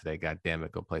 came out today. God damn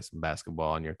it, go play some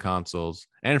basketball on your consoles.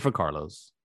 And for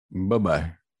Carlos.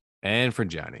 Bye-bye. And for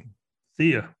Johnny.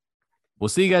 See ya. We'll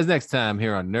see you guys next time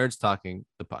here on Nerds Talking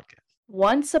the Podcast.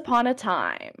 Once upon a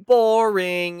time.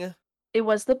 Boring. It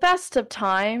was the best of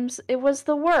times. It was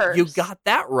the worst. You got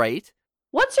that right.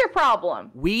 What's your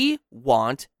problem? We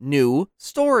want new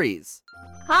stories.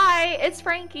 Hi, it's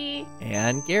Frankie.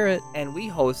 And Garrett. And we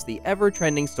host the Ever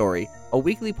Trending Story, a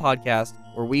weekly podcast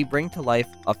where we bring to life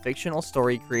a fictional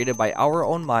story created by our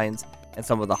own minds and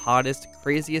some of the hottest,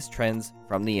 craziest trends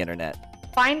from the internet.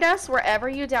 Find us wherever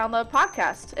you download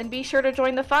podcasts and be sure to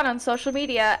join the fun on social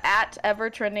media at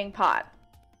EverTrendingPod.